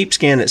got a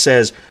sheepskin that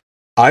says,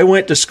 I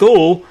went to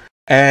school,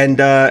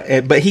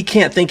 but he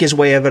can't think his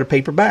way out of a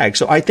paper bag.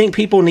 So I think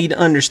people need to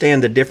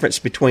understand the difference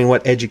between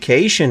what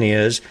education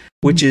is,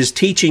 which is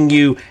teaching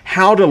you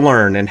how to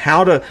learn and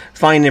how to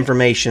find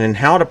information and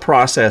how to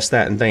process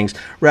that and things,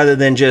 rather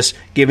than just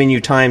giving you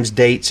times,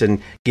 dates,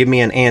 and give me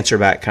an answer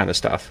back kind of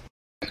stuff.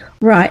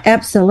 Right,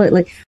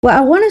 absolutely. Well,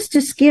 I want us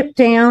to skip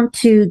down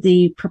to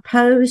the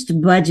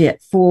proposed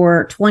budget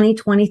for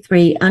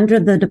 2023 under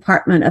the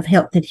Department of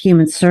Health and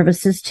Human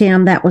Services,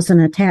 Tim. That was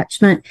an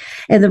attachment.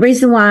 And the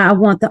reason why I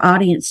want the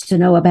audience to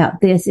know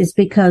about this is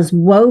because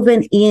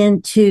woven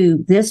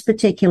into this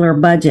particular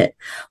budget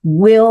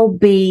will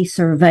be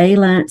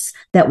surveillance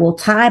that will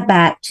tie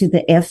back to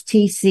the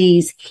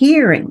FTC's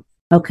hearing.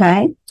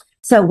 Okay.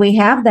 So we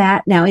have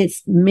that. Now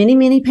it's many,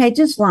 many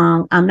pages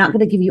long. I'm not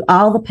going to give you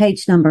all the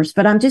page numbers,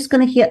 but I'm just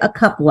going to hit a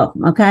couple of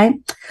them. Okay.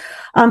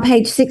 On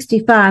page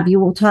 65, you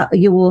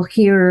will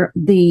hear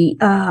the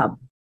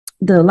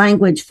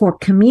language for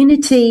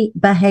community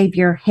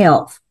behavior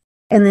health.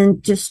 And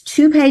then just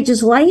 2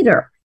 pages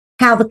later,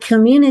 how the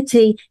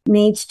community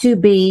needs to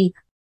be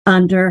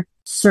under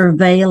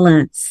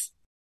surveillance.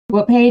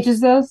 What page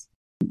is those?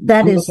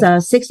 That is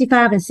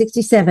 65 and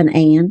 67,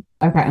 Ann.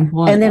 Okay.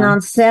 And then on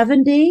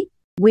 70,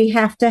 we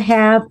have to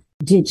have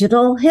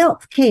digital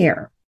health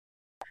care.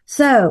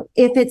 So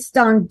if it's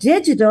done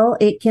digital,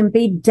 it can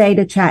be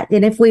data tracked.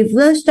 And if we've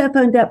just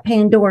opened up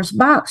Pandora's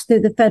box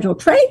through the Federal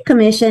Trade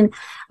Commission,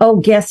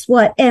 oh, guess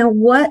what? And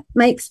what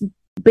makes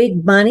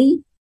big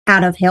money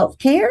out of health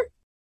care?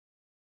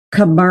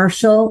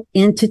 Commercial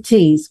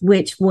entities,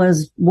 which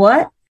was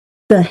what?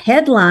 The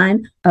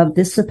headline of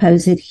this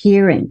supposed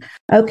hearing.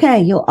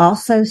 Okay, you'll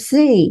also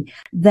see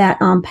that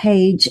on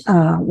page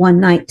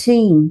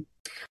 119,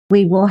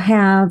 we will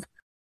have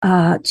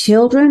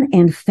children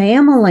and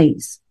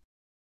families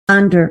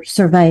under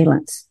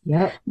surveillance.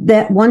 Yep.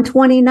 That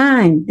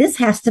 129, this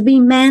has to be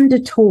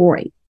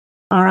mandatory.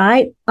 All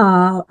right.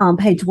 On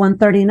page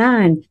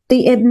 139,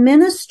 the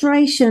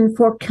Administration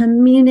for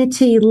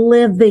Community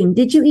Living.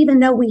 Did you even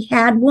know we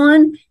had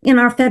one in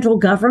our federal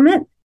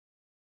government?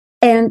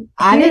 And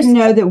I didn't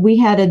know that we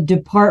had a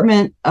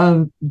department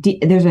of,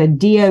 there's a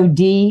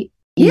DOD,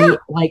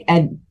 like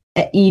at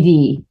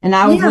ED. And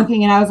I was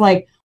looking and I was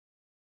like,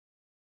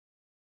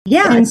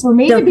 yeah. And for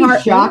me to be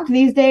shocked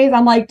these days,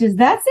 I'm like, does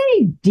that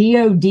say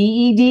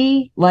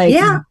DODED? Like,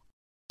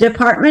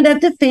 Department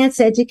of Defense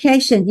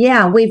Education.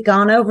 Yeah, we've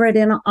gone over it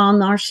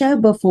on our show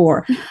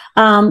before.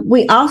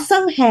 We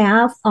also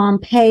have on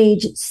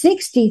page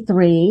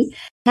 63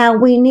 how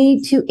we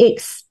need to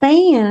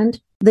expand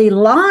the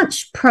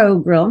launch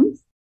program,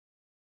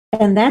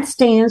 and that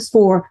stands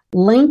for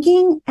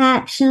Linking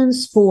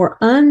Actions for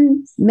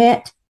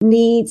Unmet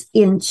Needs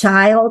in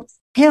Child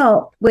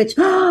Health, which,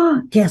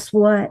 guess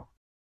what,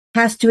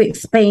 has to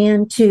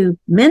expand to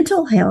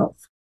mental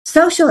health,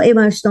 social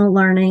emotional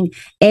learning,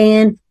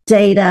 and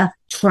data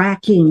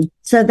tracking.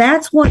 So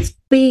that's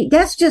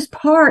just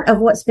part of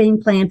what's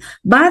being planned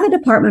by the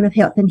Department of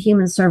Health and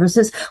Human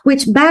Services,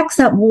 which backs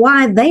up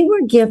why they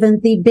were given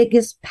the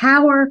biggest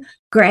power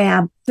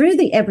grab through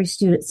the Every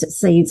Student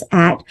Succeeds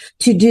Act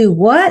to do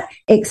what?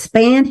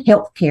 Expand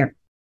healthcare.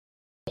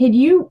 Could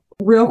you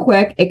real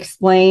quick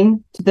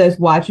explain to those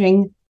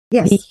watching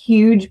the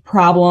huge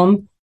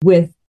problem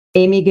with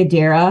Amy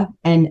Gadara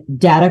and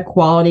Data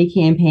Quality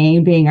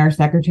Campaign being our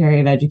Secretary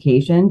of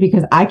Education?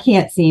 Because I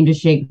can't seem to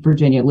shake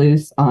Virginia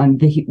loose on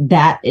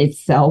that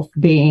itself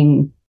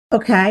being...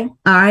 Okay.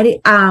 All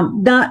righty.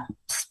 Not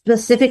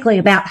specifically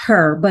about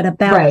her, but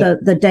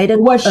about the data.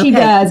 What she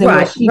does and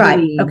what she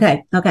believes.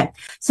 Okay.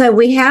 So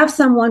we have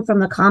someone from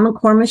the Common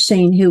Core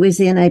machine who is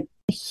in a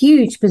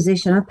huge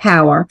position of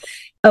power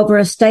over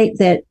a state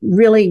that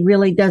really,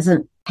 really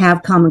doesn't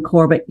have Common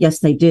Core, but yes,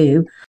 they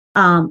do.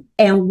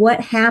 And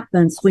what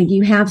happens when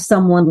you have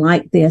someone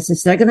like this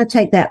is they're going to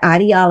take that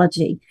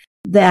ideology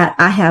that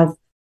I have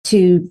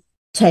to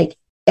take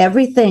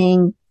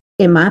everything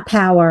in my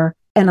power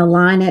and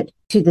align it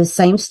to the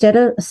same set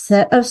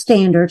of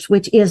standards,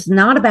 which is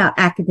not about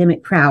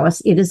academic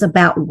prowess. It is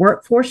about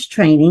workforce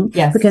training.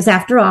 Yes. Because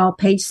after all,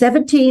 page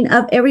 17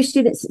 of Every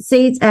Student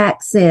Succeeds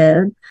Act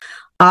said,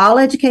 all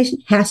education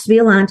has to be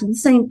aligned to the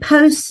same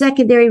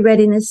post-secondary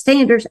readiness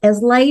standards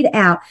as laid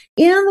out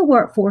in the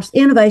Workforce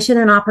Innovation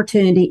and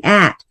Opportunity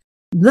Act.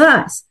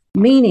 Thus,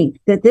 meaning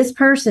that this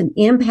person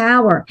in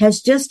power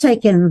has just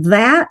taken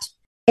that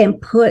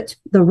and put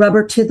the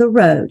rubber to the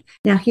road.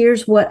 Now,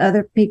 here's what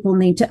other people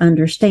need to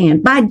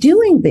understand. By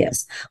doing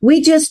this,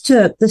 we just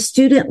took the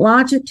student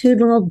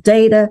longitudinal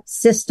data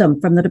system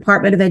from the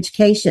Department of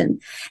Education,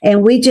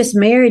 and we just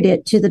married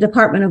it to the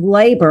Department of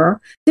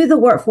Labor through the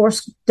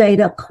Workforce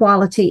Data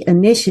Quality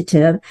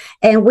Initiative.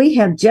 And we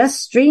have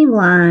just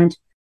streamlined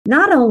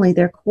not only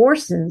their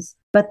courses,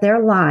 but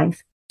their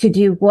life to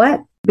do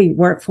what? Be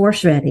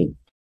workforce ready.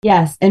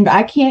 Yes. And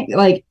I can't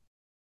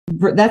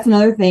that's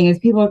another thing is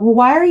people are like, well,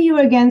 why are you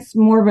against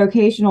more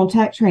vocational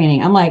tech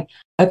training? I'm like,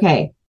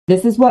 okay,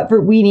 this is what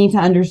we need to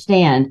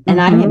understand.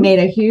 And I had made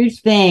a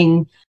huge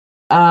thing,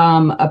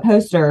 a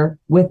poster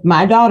with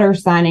my daughter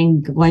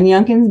signing Glenn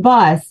Youngkin's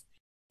bus.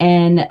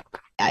 And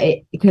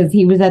because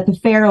he was at the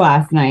fair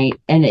last night,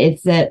 and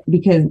it's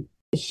because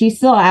she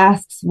still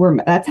asks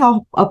that's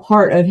how a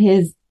part of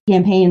his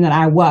campaign that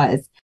I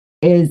was,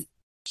 is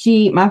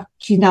she's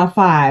now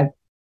 5,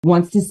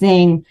 wants to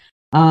sing,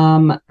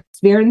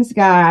 Spirit in the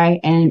Sky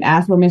and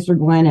ask where Mr.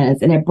 Glenn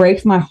is. And it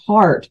breaks my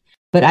heart.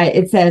 But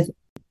it says,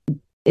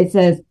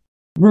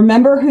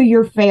 remember who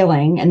you're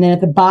failing. And then at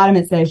the bottom,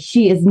 it says,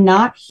 she is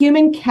not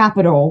human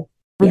capital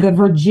for the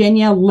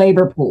Virginia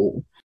labor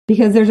pool.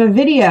 Because there's a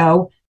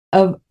video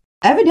of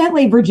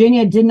evidently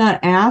Virginia did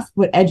not ask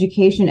what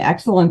education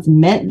excellence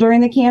meant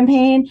during the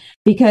campaign,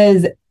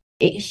 because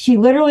she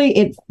literally,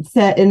 it's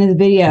said in the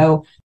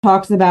video,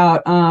 talks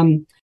about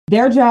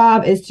their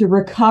job is to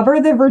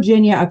recover the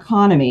Virginia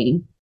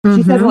economy.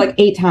 She says it like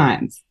 8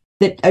 times,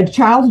 that a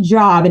child's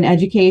job in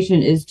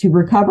education is to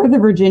recover the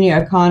Virginia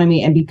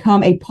economy and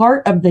become a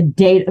part of the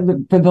data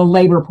for the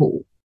labor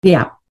pool.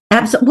 Yeah,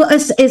 absolutely. Well,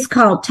 it's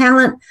called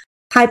talent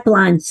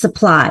pipeline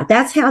supply.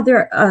 That's how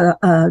they're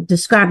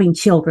describing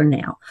children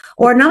now,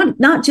 or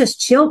not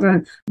just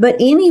children, but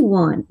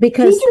anyone.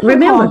 Because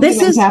remember, this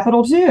is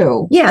capital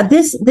too. Yeah,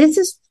 this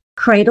is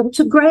cradle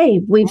to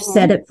grave. We've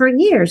said it for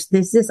years.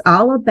 This is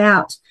all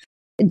about.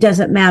 It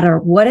doesn't matter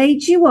what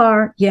age you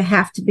are, you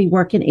have to be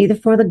working either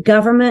for the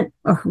government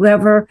or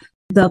whoever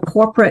the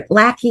corporate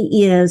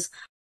lackey is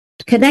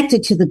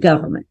connected to the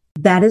government.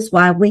 That is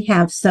why we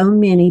have so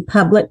many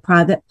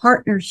public-private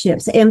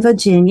partnerships, and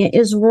Virginia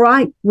is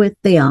right with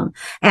them,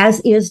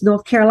 as is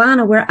North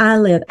Carolina, where I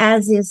live,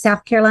 as is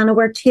South Carolina,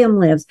 where Tim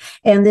lives,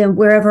 and then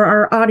wherever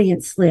our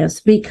audience lives,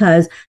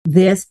 because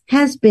this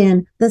has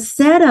been the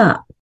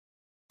setup.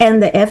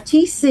 And the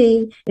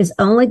FTC is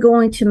only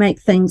going to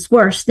make things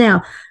worse.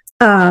 Now,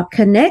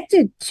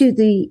 connected to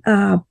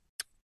the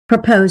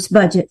proposed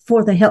budget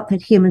for the Health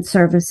and Human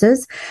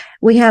Services,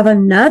 we have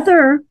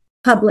another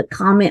public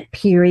comment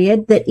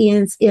period that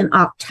ends in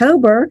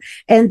October,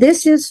 and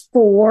this is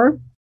for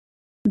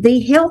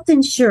the health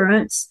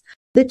insurance,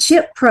 the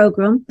CHIP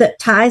program that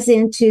ties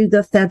into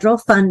the federal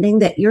funding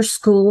that your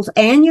schools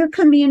and your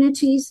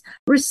communities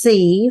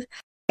receive.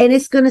 And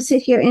it's going to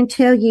sit here and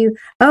tell you,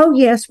 oh,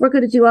 yes, we're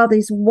going to do all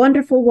these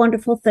wonderful,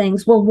 wonderful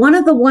things. Well, one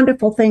of the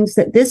wonderful things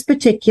that this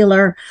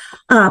particular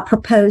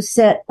proposed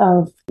set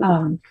of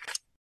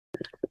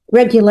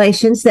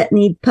regulations that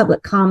need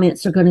public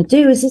comments are going to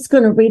do is it's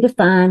going to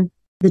redefine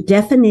the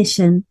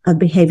definition of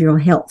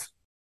behavioral health.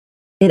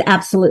 It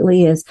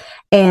absolutely is.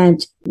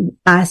 And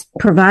I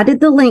provided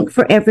the link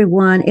for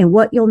everyone. And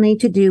what you'll need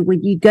to do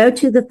when you go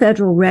to the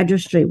Federal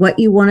Registry, what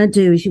you want to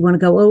do is you want to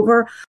go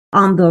over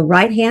on the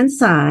right-hand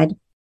side,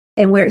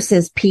 and where it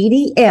says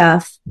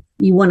PDF,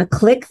 you want to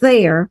click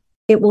there.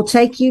 It will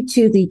take you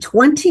to the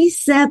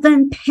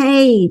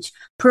 27-page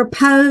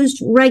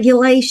proposed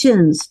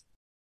regulations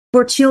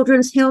for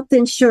children's health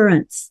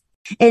insurance.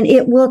 And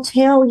it will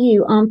tell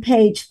you on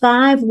page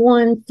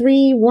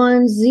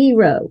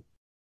 51310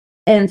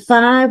 and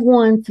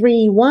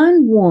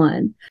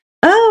 51311,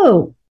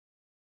 oh,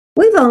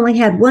 we've only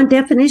had one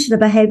definition of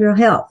behavioral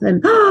health.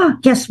 And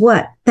guess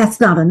what? That's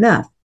not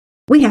enough.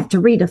 We have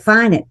to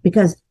redefine it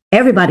because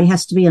everybody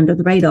has to be under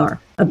the radar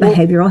of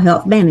behavioral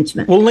health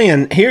management. Well,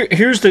 Lynn,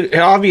 here's the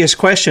obvious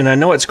question. I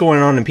know what's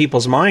going on in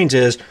people's minds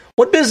is,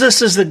 what business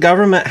does the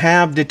government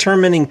have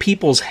determining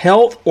people's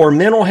health or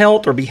mental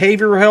health or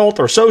behavioral health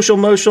or social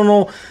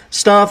emotional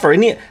stuff or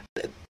any?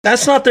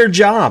 That's not their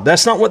job.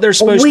 That's not what they're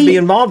supposed to be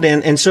involved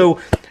in. And so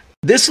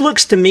this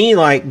looks to me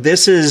like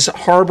this is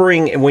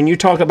harboring, when you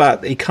talk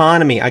about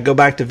economy, I go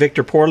back to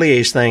Victor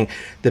Poirier's thing.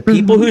 The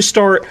people who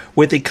start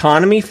with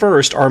economy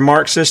first are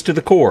Marxist to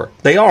the core.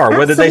 They are,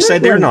 whether they say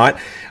they're not.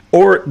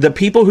 Or the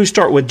people who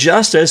start with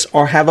justice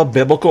or have a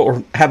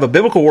biblical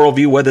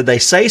worldview, whether they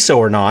say so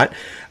or not.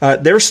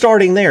 They're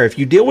starting there. If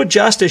you deal with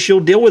justice, you'll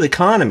deal with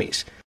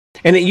economies.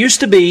 And it used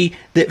to be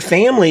that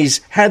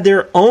families had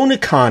their own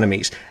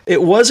economies.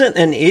 It wasn't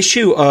an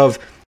issue of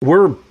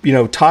we're,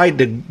 tied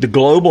to the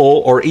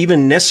global or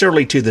even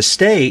necessarily to the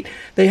state.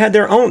 They had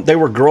their own. They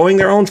were growing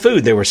their own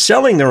food. They were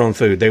selling their own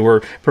food. They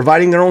were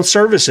providing their own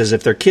services.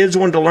 If their kids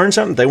wanted to learn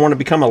something, if they want to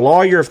become a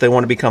lawyer, if they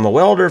want to become a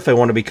welder, if they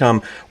want to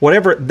become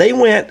whatever, they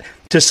went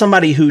to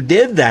somebody who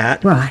did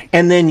that. Right.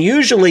 And then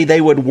usually they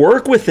would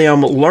work with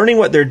them, learning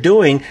what they're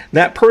doing.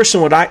 That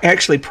person would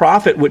actually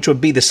profit, which would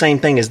be the same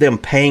thing as them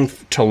paying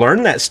to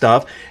learn that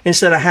stuff,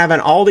 instead of having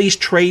all these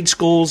trade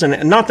schools.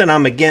 And not that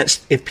I'm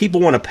against, if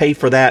people want to pay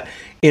for that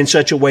in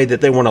such a way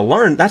that they want to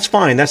learn, that's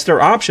fine. That's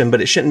their option,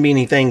 but it shouldn't be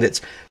anything that's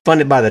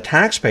funded by the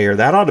taxpayer.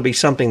 That ought to be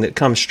something that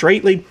comes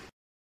straight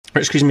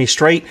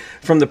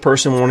from the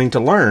person wanting to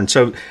learn.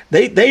 So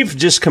they've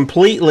just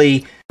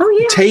completely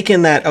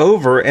taken that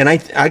over. And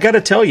I got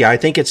to tell you, I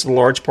think it's a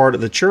large part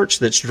of the church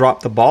that's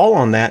dropped the ball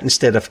on that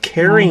instead of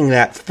carrying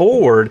that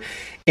forward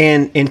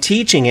and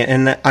teaching it.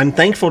 And I'm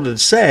thankful to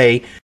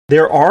say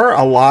there are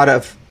a lot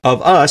of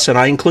us, and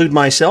I include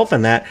myself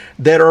in that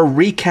are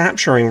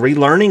recapturing,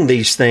 relearning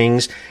these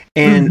things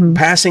and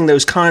passing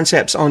those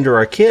concepts on to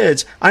our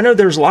kids. I know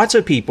there's lots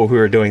of people who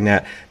are doing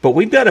that, but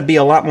we've got to be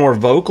a lot more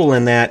vocal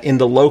in that in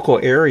the local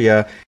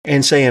area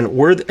and saying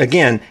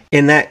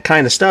in that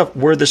kind of stuff,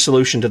 we're the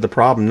solution to the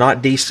problem,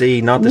 not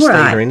DC, not the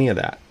state or any of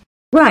that.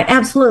 Right,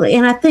 absolutely.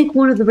 And I think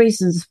one of the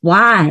reasons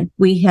why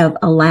we have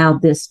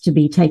allowed this to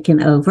be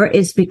taken over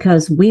is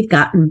because we've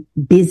gotten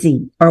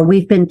busy, or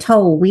we've been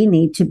told we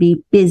need to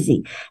be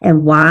busy.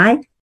 And why?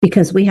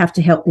 Because we have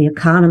to help the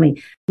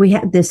economy.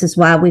 This is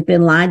why we've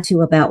been lied to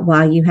about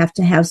why you have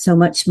to have so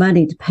much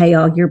money to pay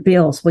all your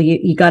bills. Well,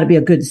 you got to be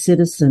a good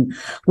citizen.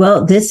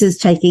 Well, this is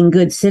taking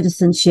good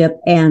citizenship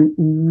and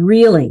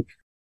really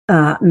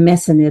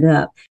messing it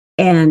up.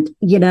 And,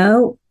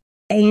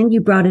 and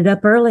you brought it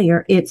up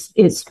earlier,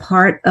 it's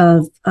part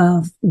of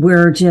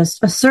we're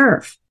just a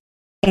serf.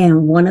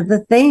 And one of the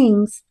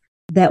things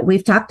that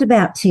we've talked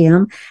about,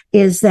 Tim,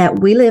 is that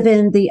we live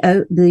in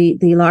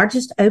the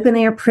largest open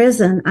air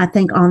prison, I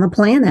think, on the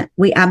planet.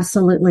 We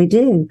absolutely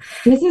do.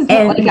 This is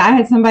I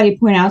had somebody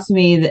point out to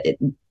me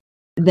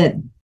that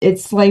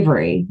it's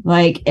slavery.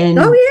 This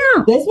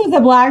was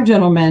a Black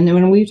gentleman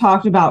when we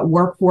talked about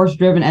workforce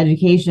driven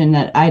education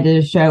that I did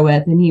a show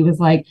with, and he was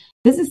like,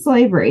 this is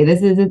slavery.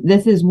 This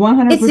is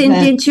 100%. It's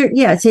indentured.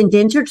 Yeah, it's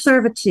indentured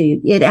servitude.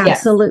 It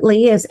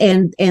absolutely is.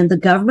 And the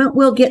government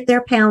will get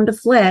their pound of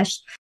flesh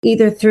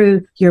either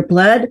through your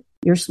blood,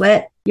 your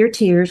sweat, your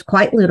tears,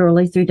 quite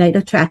literally through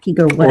data tracking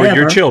or whatever.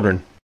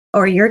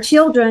 Or your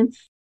children.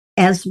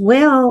 As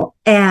well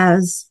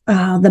as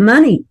the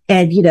money.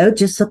 And,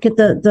 just look at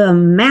the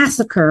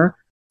massacre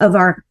of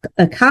our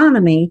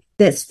economy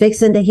that's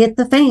fixing to hit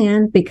the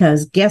fan,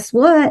 because guess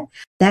what?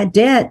 That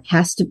debt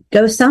has to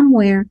go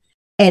somewhere.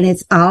 And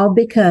it's all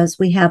because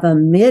we have a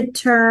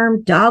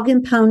midterm dog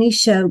and pony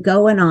show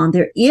going on.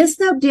 There is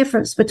no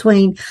difference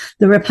between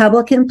the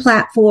Republican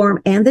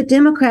platform and the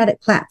Democratic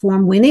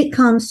platform when it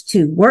comes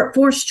to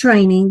workforce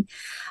training,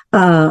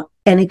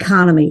 and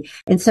economy.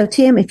 And so,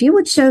 Tim, if you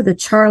would show the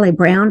Charlie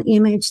Brown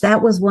image,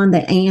 that was one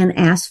that Ann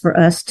asked for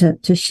us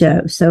to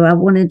show. So I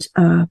wanted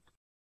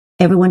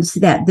everyone to see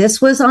that.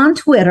 This was on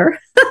Twitter.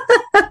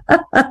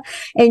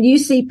 And you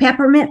see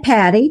Peppermint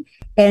Patty,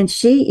 and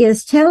she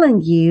is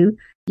telling you,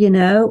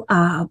 do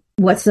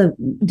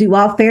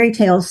all fairy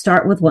tales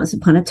start with once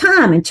upon a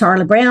time? And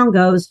Charlie Brown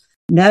goes,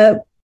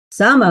 nope,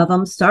 some of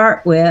them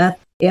start with,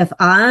 if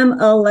I'm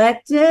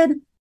elected,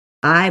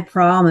 I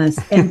promise.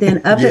 And then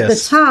up at the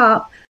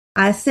top,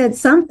 I said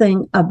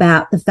something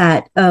about the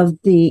fact of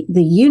the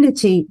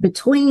unity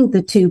between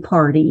the two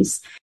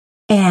parties.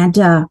 And,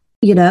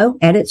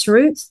 at its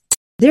roots,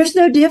 there's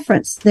no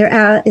difference.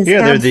 There is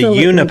they're the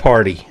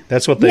uniparty.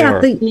 That's what they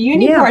are. The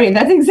uniparty.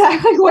 That's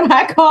exactly what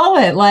I call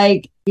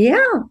it.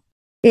 Yeah,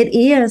 it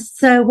is.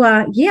 So,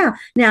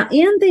 Now,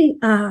 in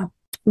the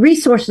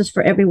resources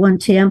for everyone,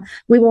 Tim,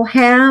 we will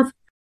have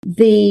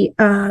the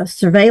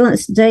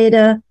surveillance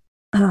data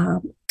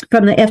from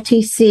the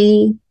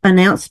FTC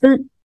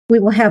announcement. We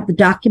will have the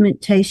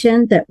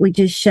documentation that we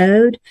just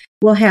showed.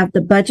 We'll have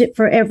the budget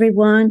for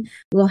everyone.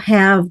 We'll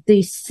have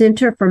the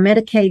Center for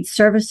Medicaid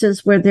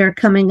Services where they're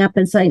coming up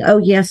and saying, oh,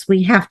 yes,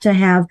 we have to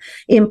have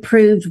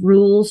improved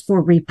rules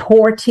for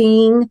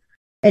reporting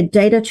and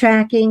data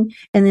tracking.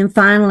 And then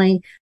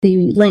finally,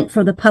 the link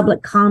for the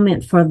public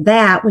comment for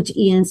that, which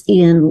ends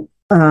in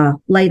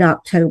late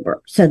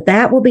October. So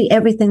that will be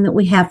everything that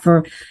we have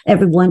for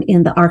everyone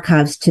in the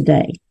archives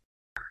today.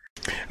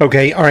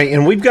 Okay, all right,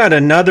 and we've got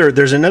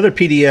there's another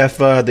PDF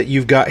that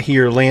you've got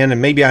here, Lynn,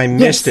 and maybe I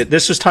missed it.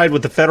 This was tied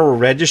with the Federal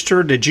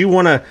Register. Did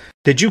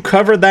you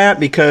cover that?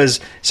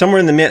 Because somewhere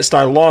in the midst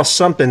I lost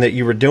something that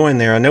you were doing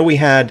there. I know we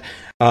had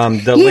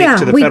the link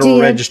to the Federal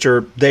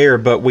Register there,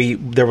 but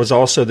there was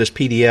also this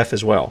PDF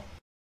as well.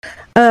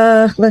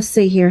 Let's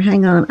see here.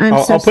 Hang on.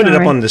 I'll put it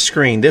up on the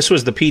screen. This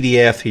was the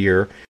PDF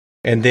here,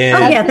 and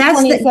then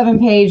that's the 27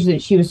 page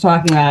that she was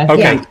talking about.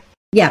 Okay.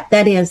 Yeah,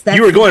 that is.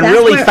 You were going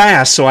really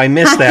fast, so I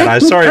missed that. I'm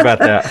sorry about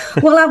that.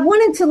 Well, I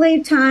wanted to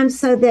leave time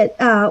so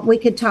that we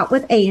could talk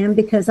with Ann,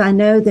 because I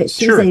know that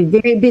she's a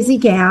very busy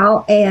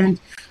gal, and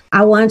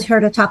I wanted her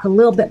to talk a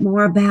little bit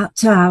more about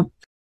the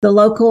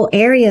local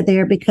area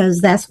there, because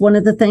that's one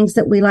of the things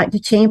that we like to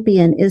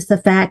champion is the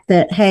fact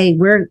that, hey,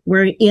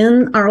 we're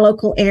in our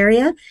local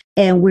area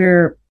and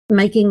we're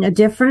making a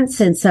difference.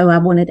 And so I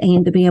wanted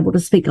Ann to be able to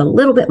speak a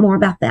little bit more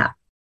about that.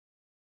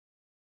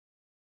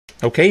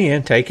 Okay,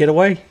 Ann, take it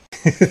away.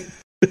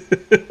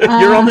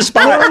 You're on the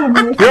spot.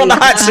 You're on the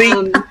hot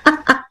seat.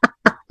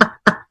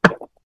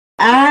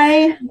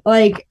 I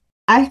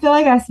feel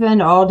like I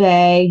spend all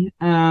day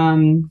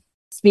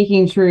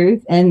speaking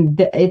truth, and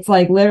it's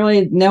like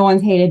literally no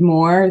one's hated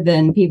more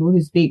than people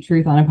who speak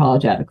truth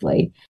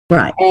unapologetically.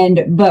 Right.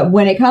 But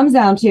when it comes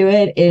down to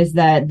it, is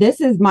that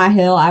this is my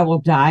hill I will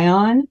die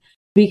on,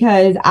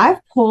 because I've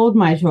pulled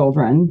my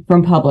children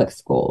from public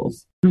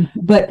schools.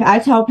 But I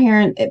tell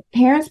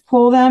parents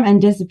pull them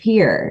and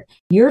disappear.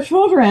 Your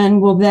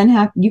children will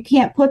then you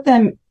can't put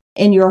them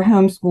in your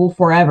homeschool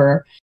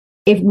forever.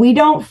 If we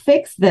don't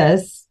fix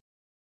this,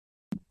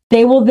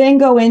 they will then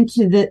go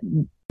into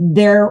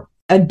their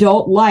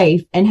adult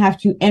life and have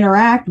to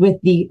interact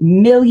with the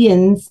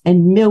millions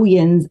and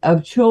millions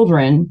of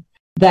children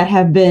that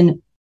have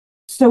been.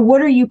 So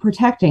what are you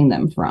protecting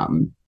them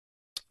from?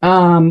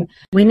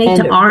 We need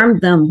to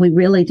arm them. We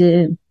really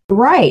do.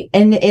 Right.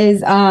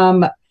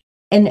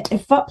 And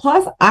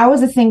plus, I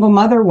was a single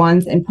mother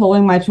once, and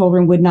pulling my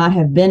children would not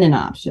have been an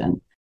option.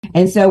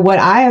 And so what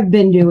I have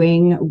been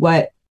doing,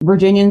 what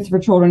Virginians for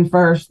Children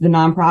First, the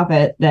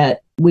nonprofit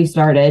that we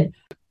started,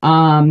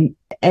 and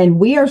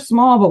we are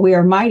small, but we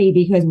are mighty,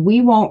 because we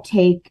won't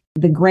take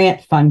the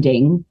grant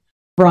funding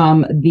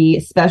from the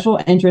special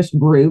interest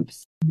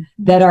groups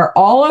that are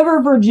all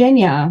over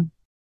Virginia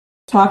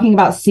talking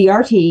about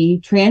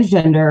CRT,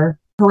 transgender,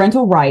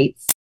 parental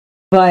rights,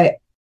 but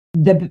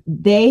I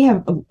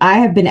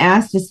have been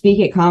asked to speak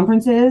at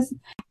conferences.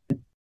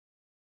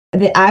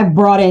 I've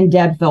brought in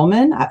Deb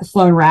Philman,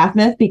 Sloan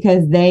Rathmuth,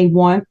 because they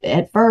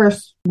at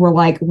first were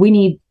like, we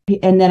need,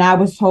 and then I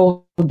was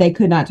told they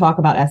could not talk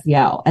about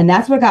SEL. And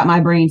that's what got my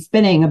brain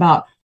spinning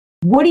about,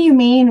 what do you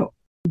mean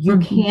you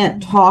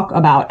can't talk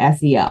about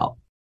SEL?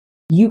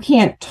 You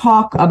can't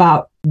talk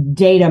about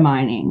data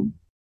mining.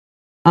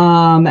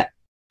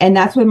 And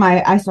that's when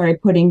I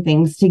started putting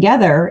things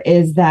together,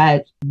 is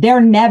that they're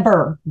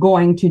never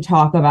going to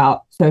talk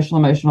about social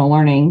emotional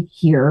learning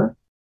here,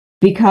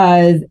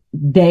 because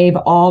they've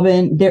all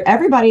been there.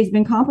 Everybody's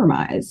been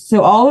compromised.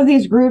 So all of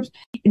these groups,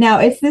 now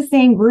it's the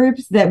same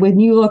groups that when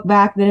you look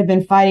back that have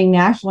been fighting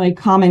nationally,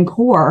 Common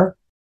Core,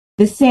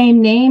 the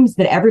same names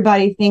that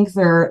everybody thinks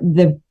are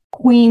the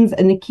queens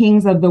and the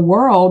kings of the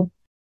world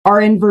are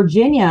in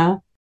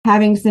Virginia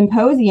having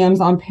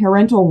symposiums on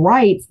parental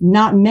rights,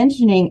 not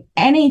mentioning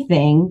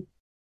anything.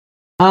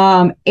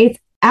 It's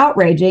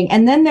outraging.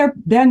 And then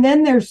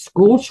their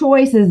school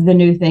choice is the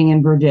new thing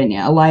in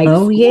Virginia. Like,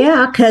 oh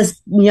yeah, because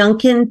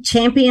Youngkin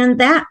championed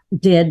that.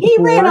 He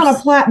ran on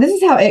a this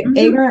is how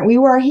ignorant we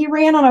were. He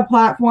ran on a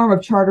platform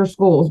of charter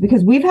schools,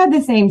 because we've had the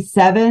same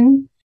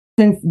 7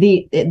 since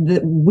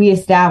we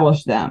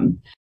established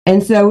them.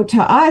 And so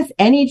to us,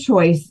 any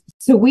choice.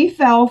 So we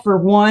fell for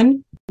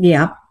one.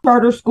 Yeah.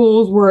 Charter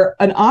schools were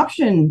an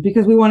option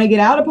because we want to get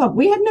out of public.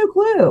 We had no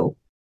clue.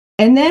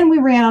 And then he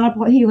ran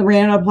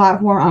on a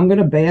platform, I'm going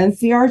to ban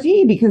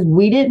CRT, because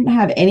we didn't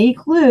have any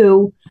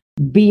clue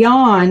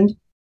beyond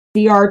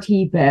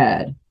CRT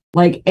bed.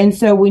 And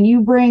so when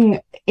you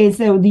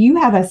you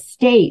have a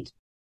state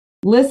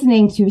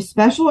listening to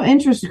special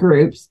interest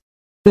groups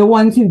the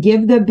ones who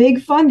give the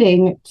big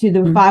funding to the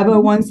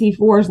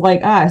 501c4s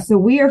like us. So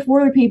we are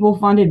for the people,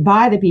 funded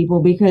by the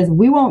people, because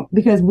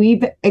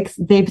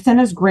they've sent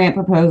us grant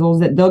proposals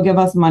that they'll give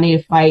us money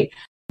to fight.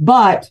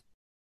 But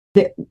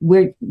and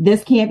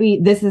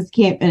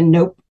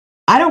nope.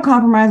 I don't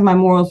compromise my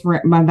morals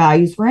for my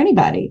values for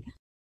anybody.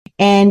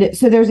 And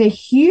so there's a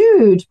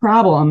huge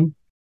problem.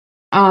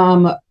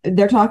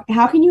 They're talking,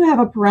 how can you have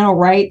a parental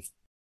rights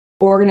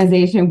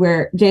organization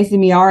where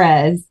Jason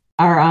Miyares,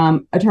 our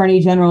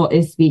attorney general,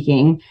 is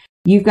speaking?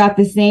 You've got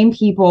the same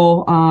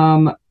people,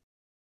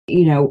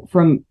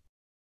 from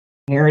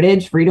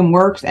Heritage, Freedom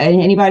Works,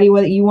 and anybody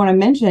that you want to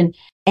mention,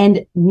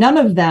 and none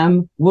of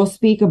them will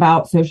speak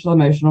about social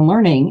emotional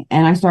learning.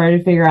 And I started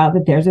to figure out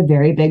that there's a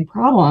very big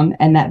problem,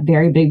 and that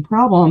very big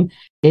problem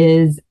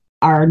is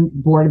our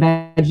Board of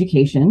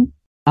Education.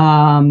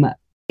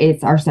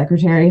 It's our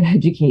Secretary of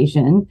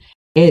Education.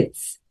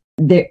 There's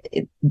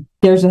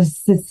a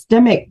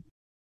systemic,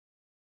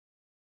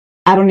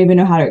 I don't even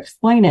know how to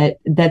explain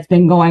it, that's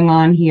been going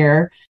on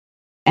here.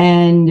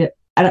 And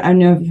I don't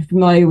know if you're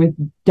familiar with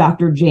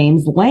Dr.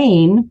 James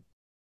Lane.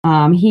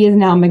 He is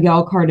now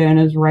Miguel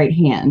Cardona's right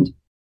hand.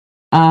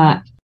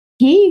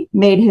 He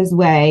made his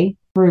way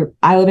through,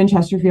 I live in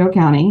Chesterfield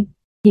County.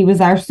 He was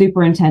our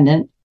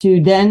superintendent, to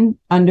then,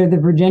 under the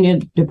Virginia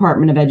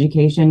Department of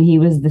Education, he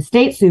was the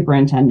state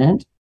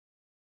superintendent.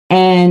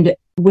 And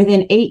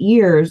within 8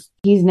 years,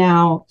 he's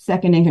now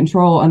second in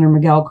control under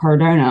Miguel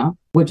Cardona,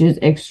 which is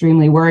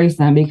extremely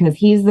worrisome because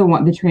he's the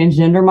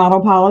transgender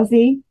model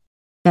policy.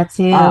 That's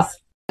his.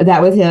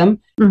 That was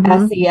him.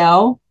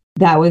 SEL,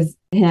 that was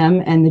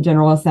him and the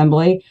General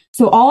Assembly.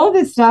 So all of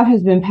this stuff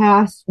has been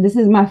passed. This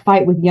is my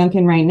fight with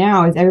Youngkin right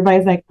now, is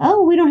everybody's like,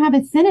 oh, we don't have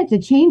a Senate to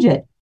change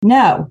it.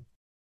 No.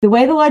 The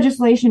way the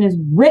legislation is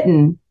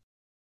written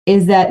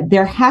is that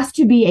there has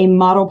to be a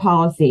model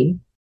policy.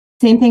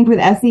 Same thing with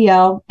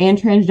SEL and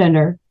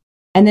transgender.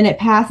 And then it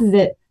passes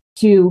it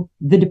to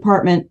the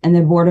department and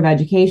the Board of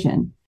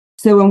Education.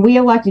 So when we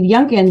elected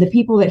Youngkin, the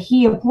people that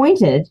he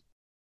appointed,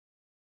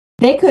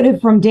 they could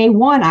have, from day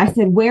one, I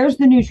said, where's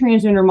the new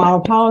transgender model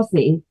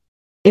policy?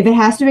 If it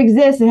has to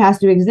exist, it has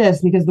to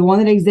exist, because the one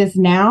that exists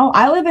now,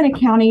 I live in a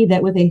county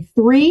that with a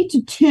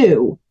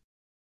 3-2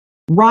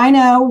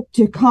 Rhino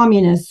to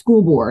communist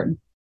school board.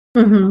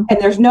 And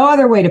there's no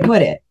other way to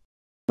put it.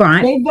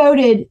 Right. They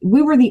voted,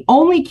 we were the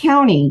only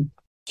county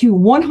to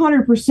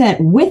 100%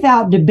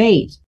 without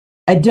debate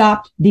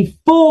adopt the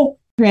full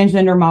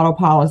transgender model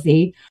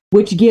policy,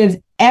 which gives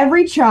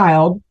every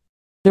child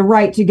the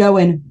right to go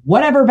in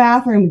whatever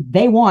bathroom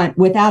they want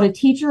without a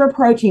teacher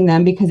approaching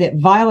them, because it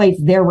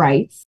violates their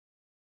rights.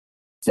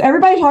 So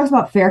everybody talks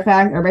about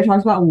Fairfax, everybody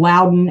talks about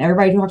Loudoun,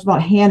 everybody talks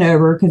about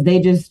Hanover,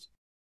 because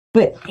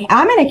but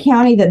I'm in a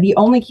county that the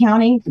only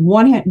county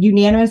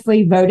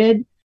unanimously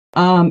voted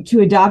to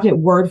adopt it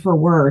word for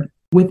word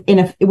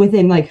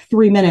within like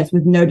 3 minutes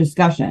with no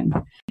discussion.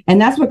 And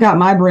that's what got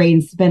my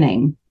brain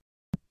spinning.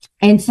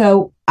 And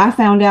so I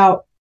found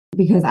out,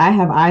 because I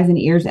have eyes and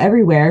ears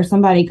everywhere,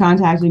 somebody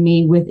contacted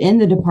me within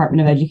the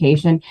Department of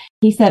Education.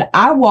 He said,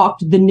 I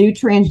walked the new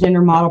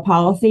transgender model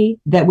policy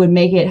that would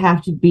make it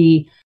have to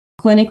be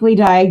clinically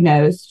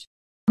diagnosed.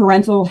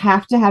 Parental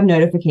have to have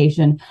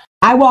notification.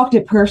 I walked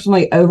it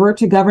personally over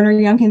to Governor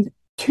Youngkin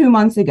 2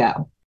 months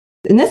ago.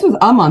 And this was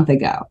a month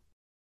ago.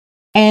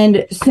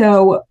 And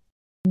so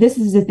this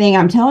is the thing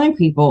I'm telling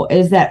people,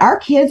 is that our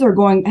kids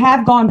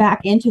have gone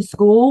back into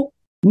school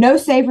no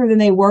safer than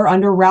they were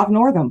under Ralph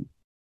Northam.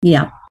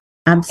 Yeah,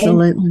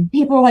 absolutely. And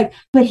people are like,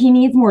 but he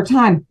needs more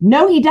time.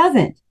 No, he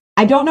doesn't.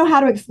 I don't know how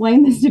to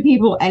explain this to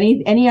people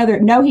any other.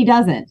 No, he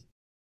doesn't.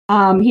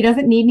 He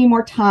doesn't need any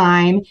more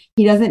time.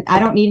 I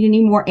don't need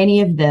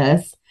any of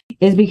this,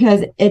 is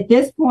because at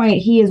this point,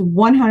 he is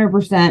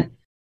 100%.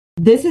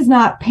 This is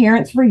not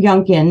Parents for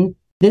Youngkin.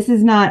 This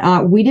is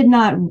not, you did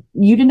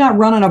not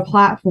run on a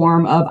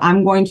platform of,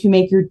 I'm going to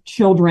make your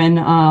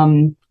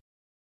children,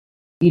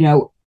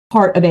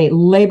 part of a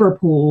labor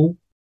pool,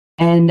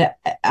 and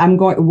I'm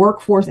going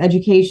workforce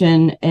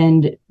education.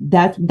 And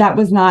that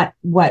was not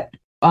what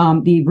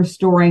the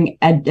Restoring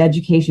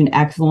Education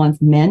Excellence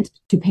meant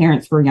to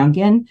Parents for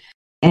Youngkin.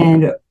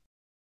 And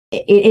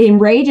it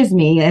enrages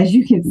me. As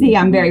you can see,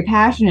 I'm very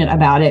passionate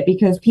about it,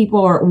 because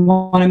people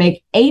want to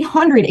make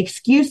 800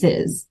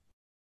 excuses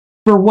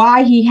for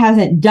why he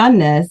hasn't done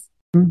this.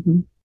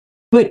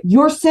 But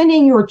you're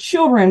sending your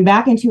children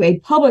back into a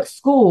public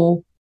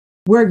school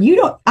where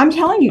I'm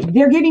telling you,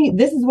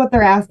 this is what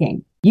they're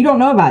asking. You don't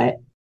know about it.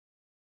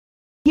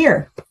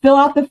 Here, fill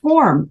out the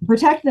form,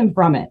 protect them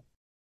from it.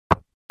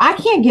 I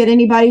can't get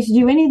anybody to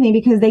do anything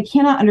because they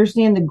cannot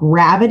understand the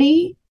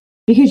gravity,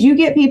 because you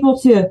get people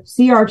to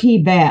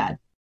CRT bad.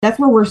 That's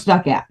where we're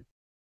stuck at.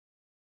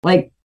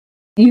 Like,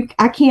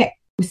 I can't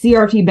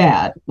CRT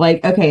bad.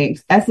 Like, okay,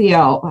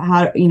 SEL,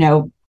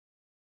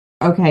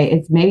 okay,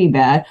 it's maybe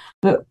bad,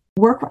 but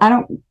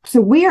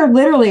so we are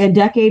literally a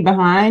decade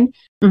behind,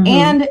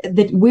 and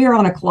that we're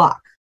on a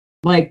clock.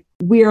 Like,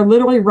 we are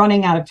literally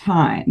running out of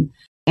time.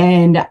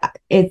 And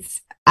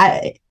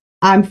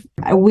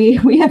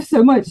we have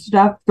so much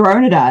stuff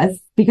thrown at us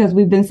because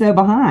we've been so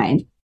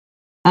behind.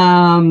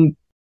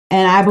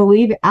 And I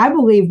believe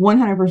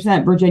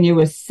 100% Virginia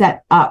was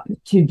set up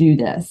to do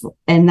this.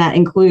 And that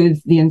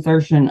includes the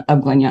insertion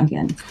of Glenn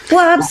Youngkin. Well,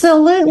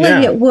 absolutely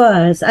it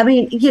was. I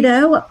mean,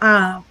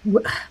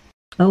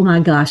 oh my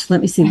gosh,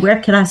 let me see.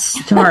 Where can I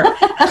start?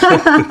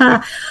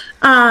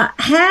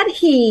 Had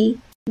he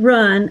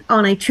run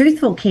on a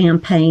truthful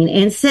campaign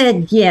and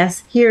said,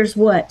 yes, here's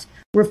what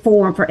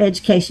reform for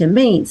education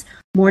means.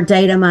 More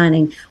data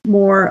mining,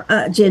 more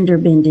gender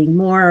bending,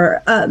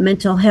 more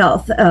mental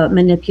health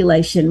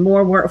manipulation,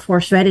 more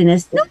workforce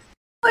readiness. No one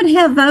would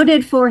have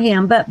voted for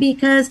him, but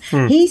because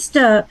he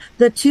stuck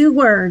the two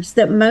words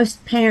that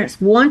most parents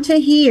want to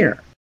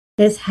hear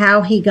is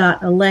how he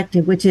got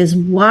elected, which is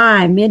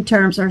why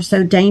midterms are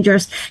so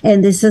dangerous.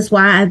 And this is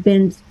why I've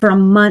been for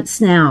months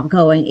now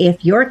going,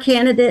 if your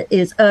candidate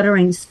is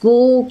uttering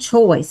school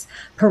choice,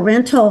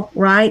 parental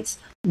rights,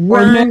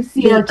 run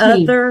the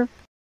other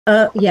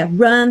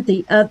run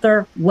the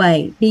other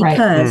way,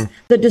 because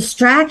the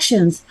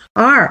distractions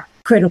are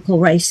critical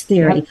race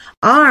theory,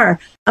 are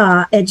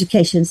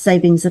education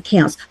savings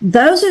accounts.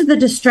 Those are the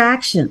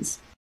distractions.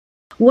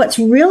 What's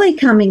really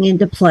coming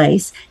into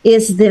place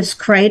is this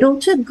cradle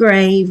to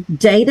grave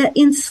data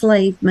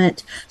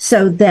enslavement,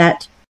 so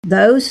that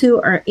those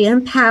who are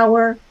in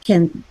power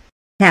can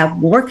have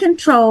more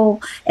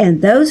control,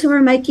 and those who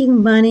are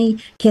making money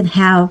can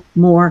have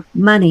more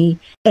money.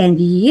 And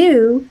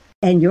you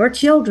and your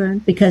children,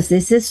 because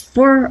this is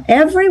for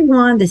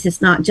everyone, this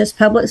is not just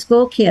public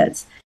school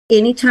kids.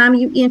 Anytime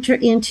you enter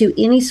into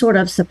any sort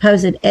of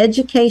supposed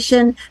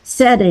education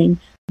setting,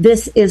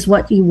 this is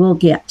what you will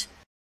get.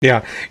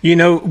 Yeah.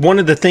 One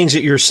of the things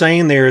that you're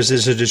saying there is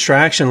a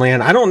distraction,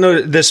 Lynn. I don't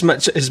know this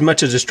much as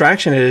much a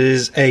distraction. It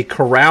is a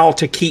corral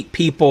to keep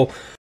people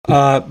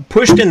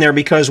pushed in there,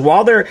 because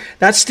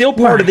that's still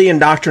part of the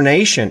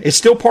indoctrination. It's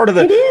still part of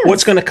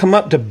what's going to come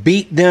up to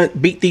beat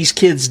these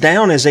kids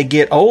down as they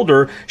get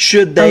older.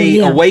 Should they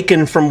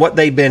awaken from what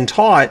they've been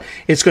taught,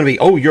 it's going to be,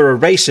 oh, you're a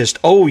racist.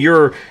 Oh,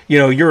 you're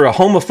a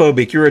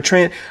homophobic. You're a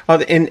trans.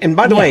 And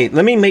by the way,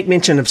 let me make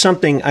mention of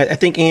something. I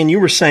think, Ann, you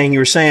were saying,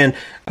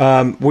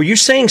 were you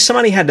saying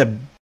somebody had to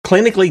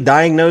clinically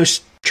diagnose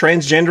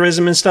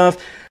transgenderism and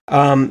stuff?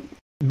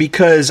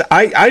 Because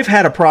I've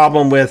had a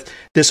problem with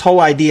this whole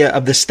idea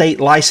of the state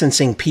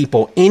licensing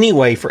people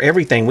anyway for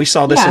everything. We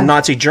saw this in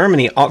Nazi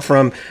Germany,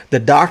 from the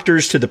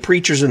doctors to the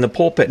preachers in the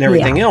pulpit and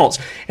everything else.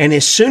 And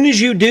as soon as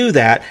you do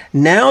that,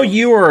 now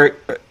you are,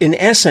 in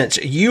essence,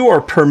 you are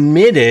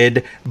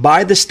permitted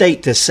by the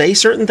state to say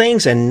certain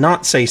things and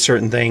not say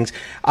certain things.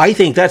 I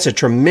think that's a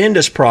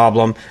tremendous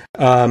problem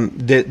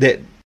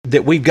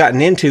that we've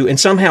gotten into, and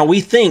somehow we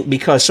think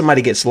because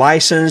somebody gets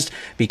licensed,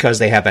 because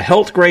they have a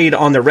health grade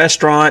on the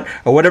restaurant,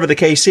 or whatever the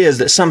case is,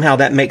 that somehow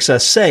that makes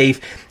us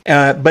safe.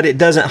 But it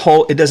doesn't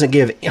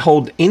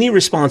hold any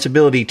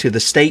responsibility to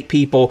the state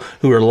people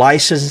who are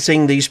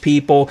licensing these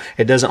people.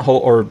 It doesn't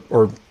hold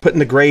or putting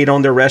the grade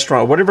on their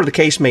restaurant, or whatever the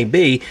case may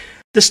be.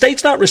 The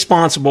state's not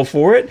responsible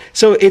for it.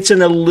 So it's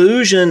an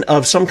illusion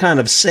of some kind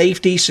of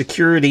safety,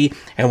 security,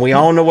 and we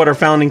all know what our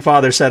founding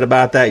fathers said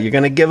about that. You're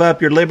going to give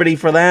up your liberty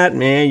for that?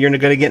 Man, you're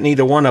not going to get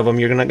neither one of them.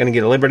 You're not going to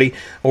get liberty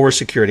or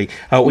security.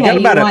 You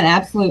want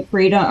absolute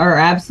freedom or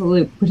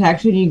absolute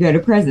protection, you go to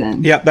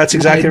prison. Yeah, that's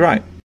exactly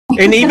right.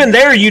 And even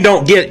there you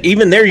don't get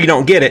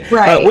it.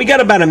 Right. We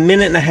got about a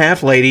minute and a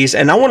half, ladies,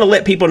 and I want to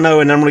let people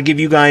know, and I'm going to give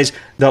you guys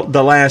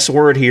the last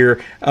word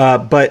here,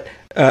 but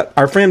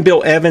our friend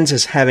Bill Evans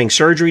is having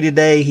surgery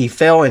today. He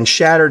fell and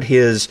shattered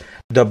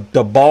the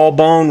ball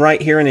bone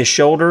right here in his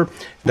shoulder.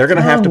 They're going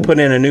to have to put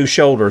in a new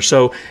shoulder.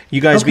 So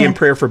you guys be in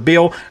prayer for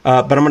Bill.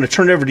 But I'm going to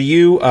turn it over to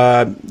you.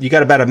 You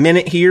got about a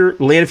minute here.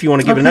 Lynn, if you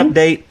want to give an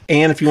update,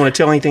 and if you want to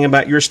tell anything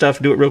about your stuff,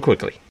 do it real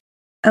quickly.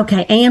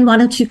 Okay, Ann, why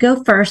don't you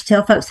go first?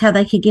 Tell folks how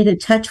they could get in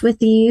touch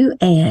with you.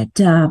 And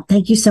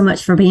thank you so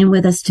much for being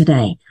with us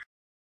today.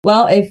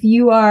 Well, if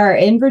you are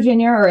in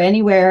Virginia or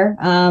anywhere,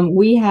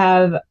 we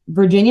have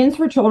Virginians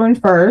for Children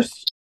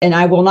First, and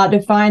I will not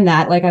define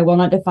that like I will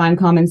not define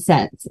common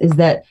sense, is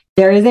that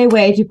there is a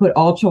way to put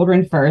all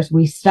children first.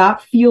 We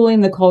stop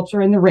fueling the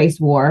culture and the race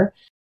war,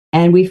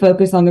 and we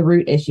focus on the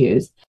root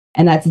issues,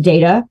 and that's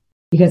data,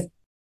 because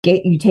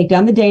you take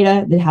down the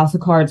data, the house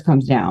of cards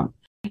comes down.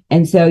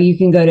 And so you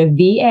can go to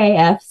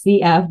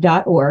vafcf.org.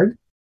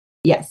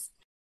 Yes,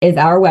 is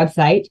our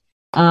website.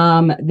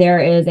 There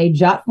is a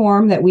jot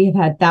form that we have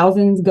had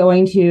thousands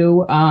going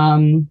to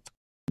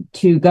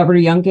Governor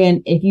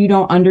Youngkin. If you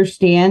don't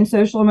understand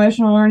social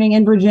emotional learning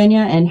in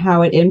Virginia and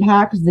how it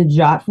impacts, the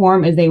jot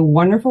form is a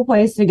wonderful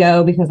place to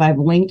go, because I've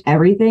linked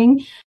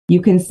everything.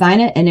 You can sign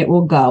it and it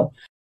will go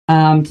to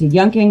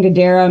Youngkin,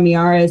 Gadara,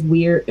 Miaras,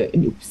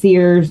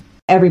 Sears,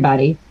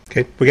 everybody.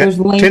 Okay, we got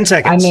 10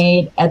 seconds. I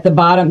made at the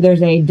bottom,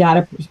 there's a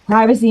data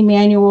privacy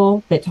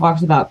manual that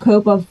talks about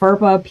COPA,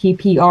 FERPA,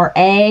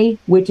 PPRA,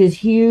 which is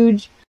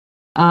huge.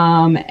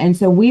 And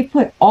so we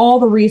put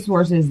all the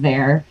resources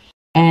there,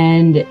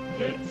 and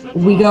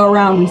we go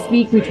around, we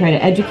speak, we try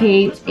to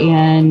educate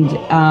and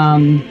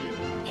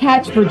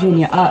catch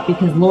Virginia up,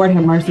 because Lord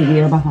have mercy,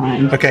 we are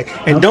behind. Okay,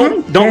 and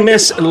don't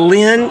miss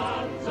Lynn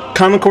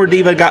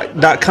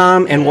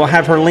CommonCoreDiva.com, and we'll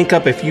have her link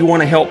up if you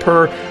want to help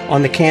her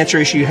on the cancer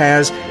issue she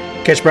has.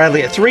 Catch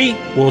Bradley at 3.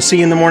 We'll see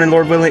you in the morning,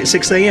 Lord willing, at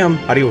 6 a.m.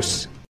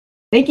 Adios.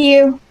 Thank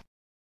you.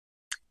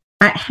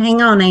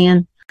 Hang on,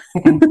 Ann.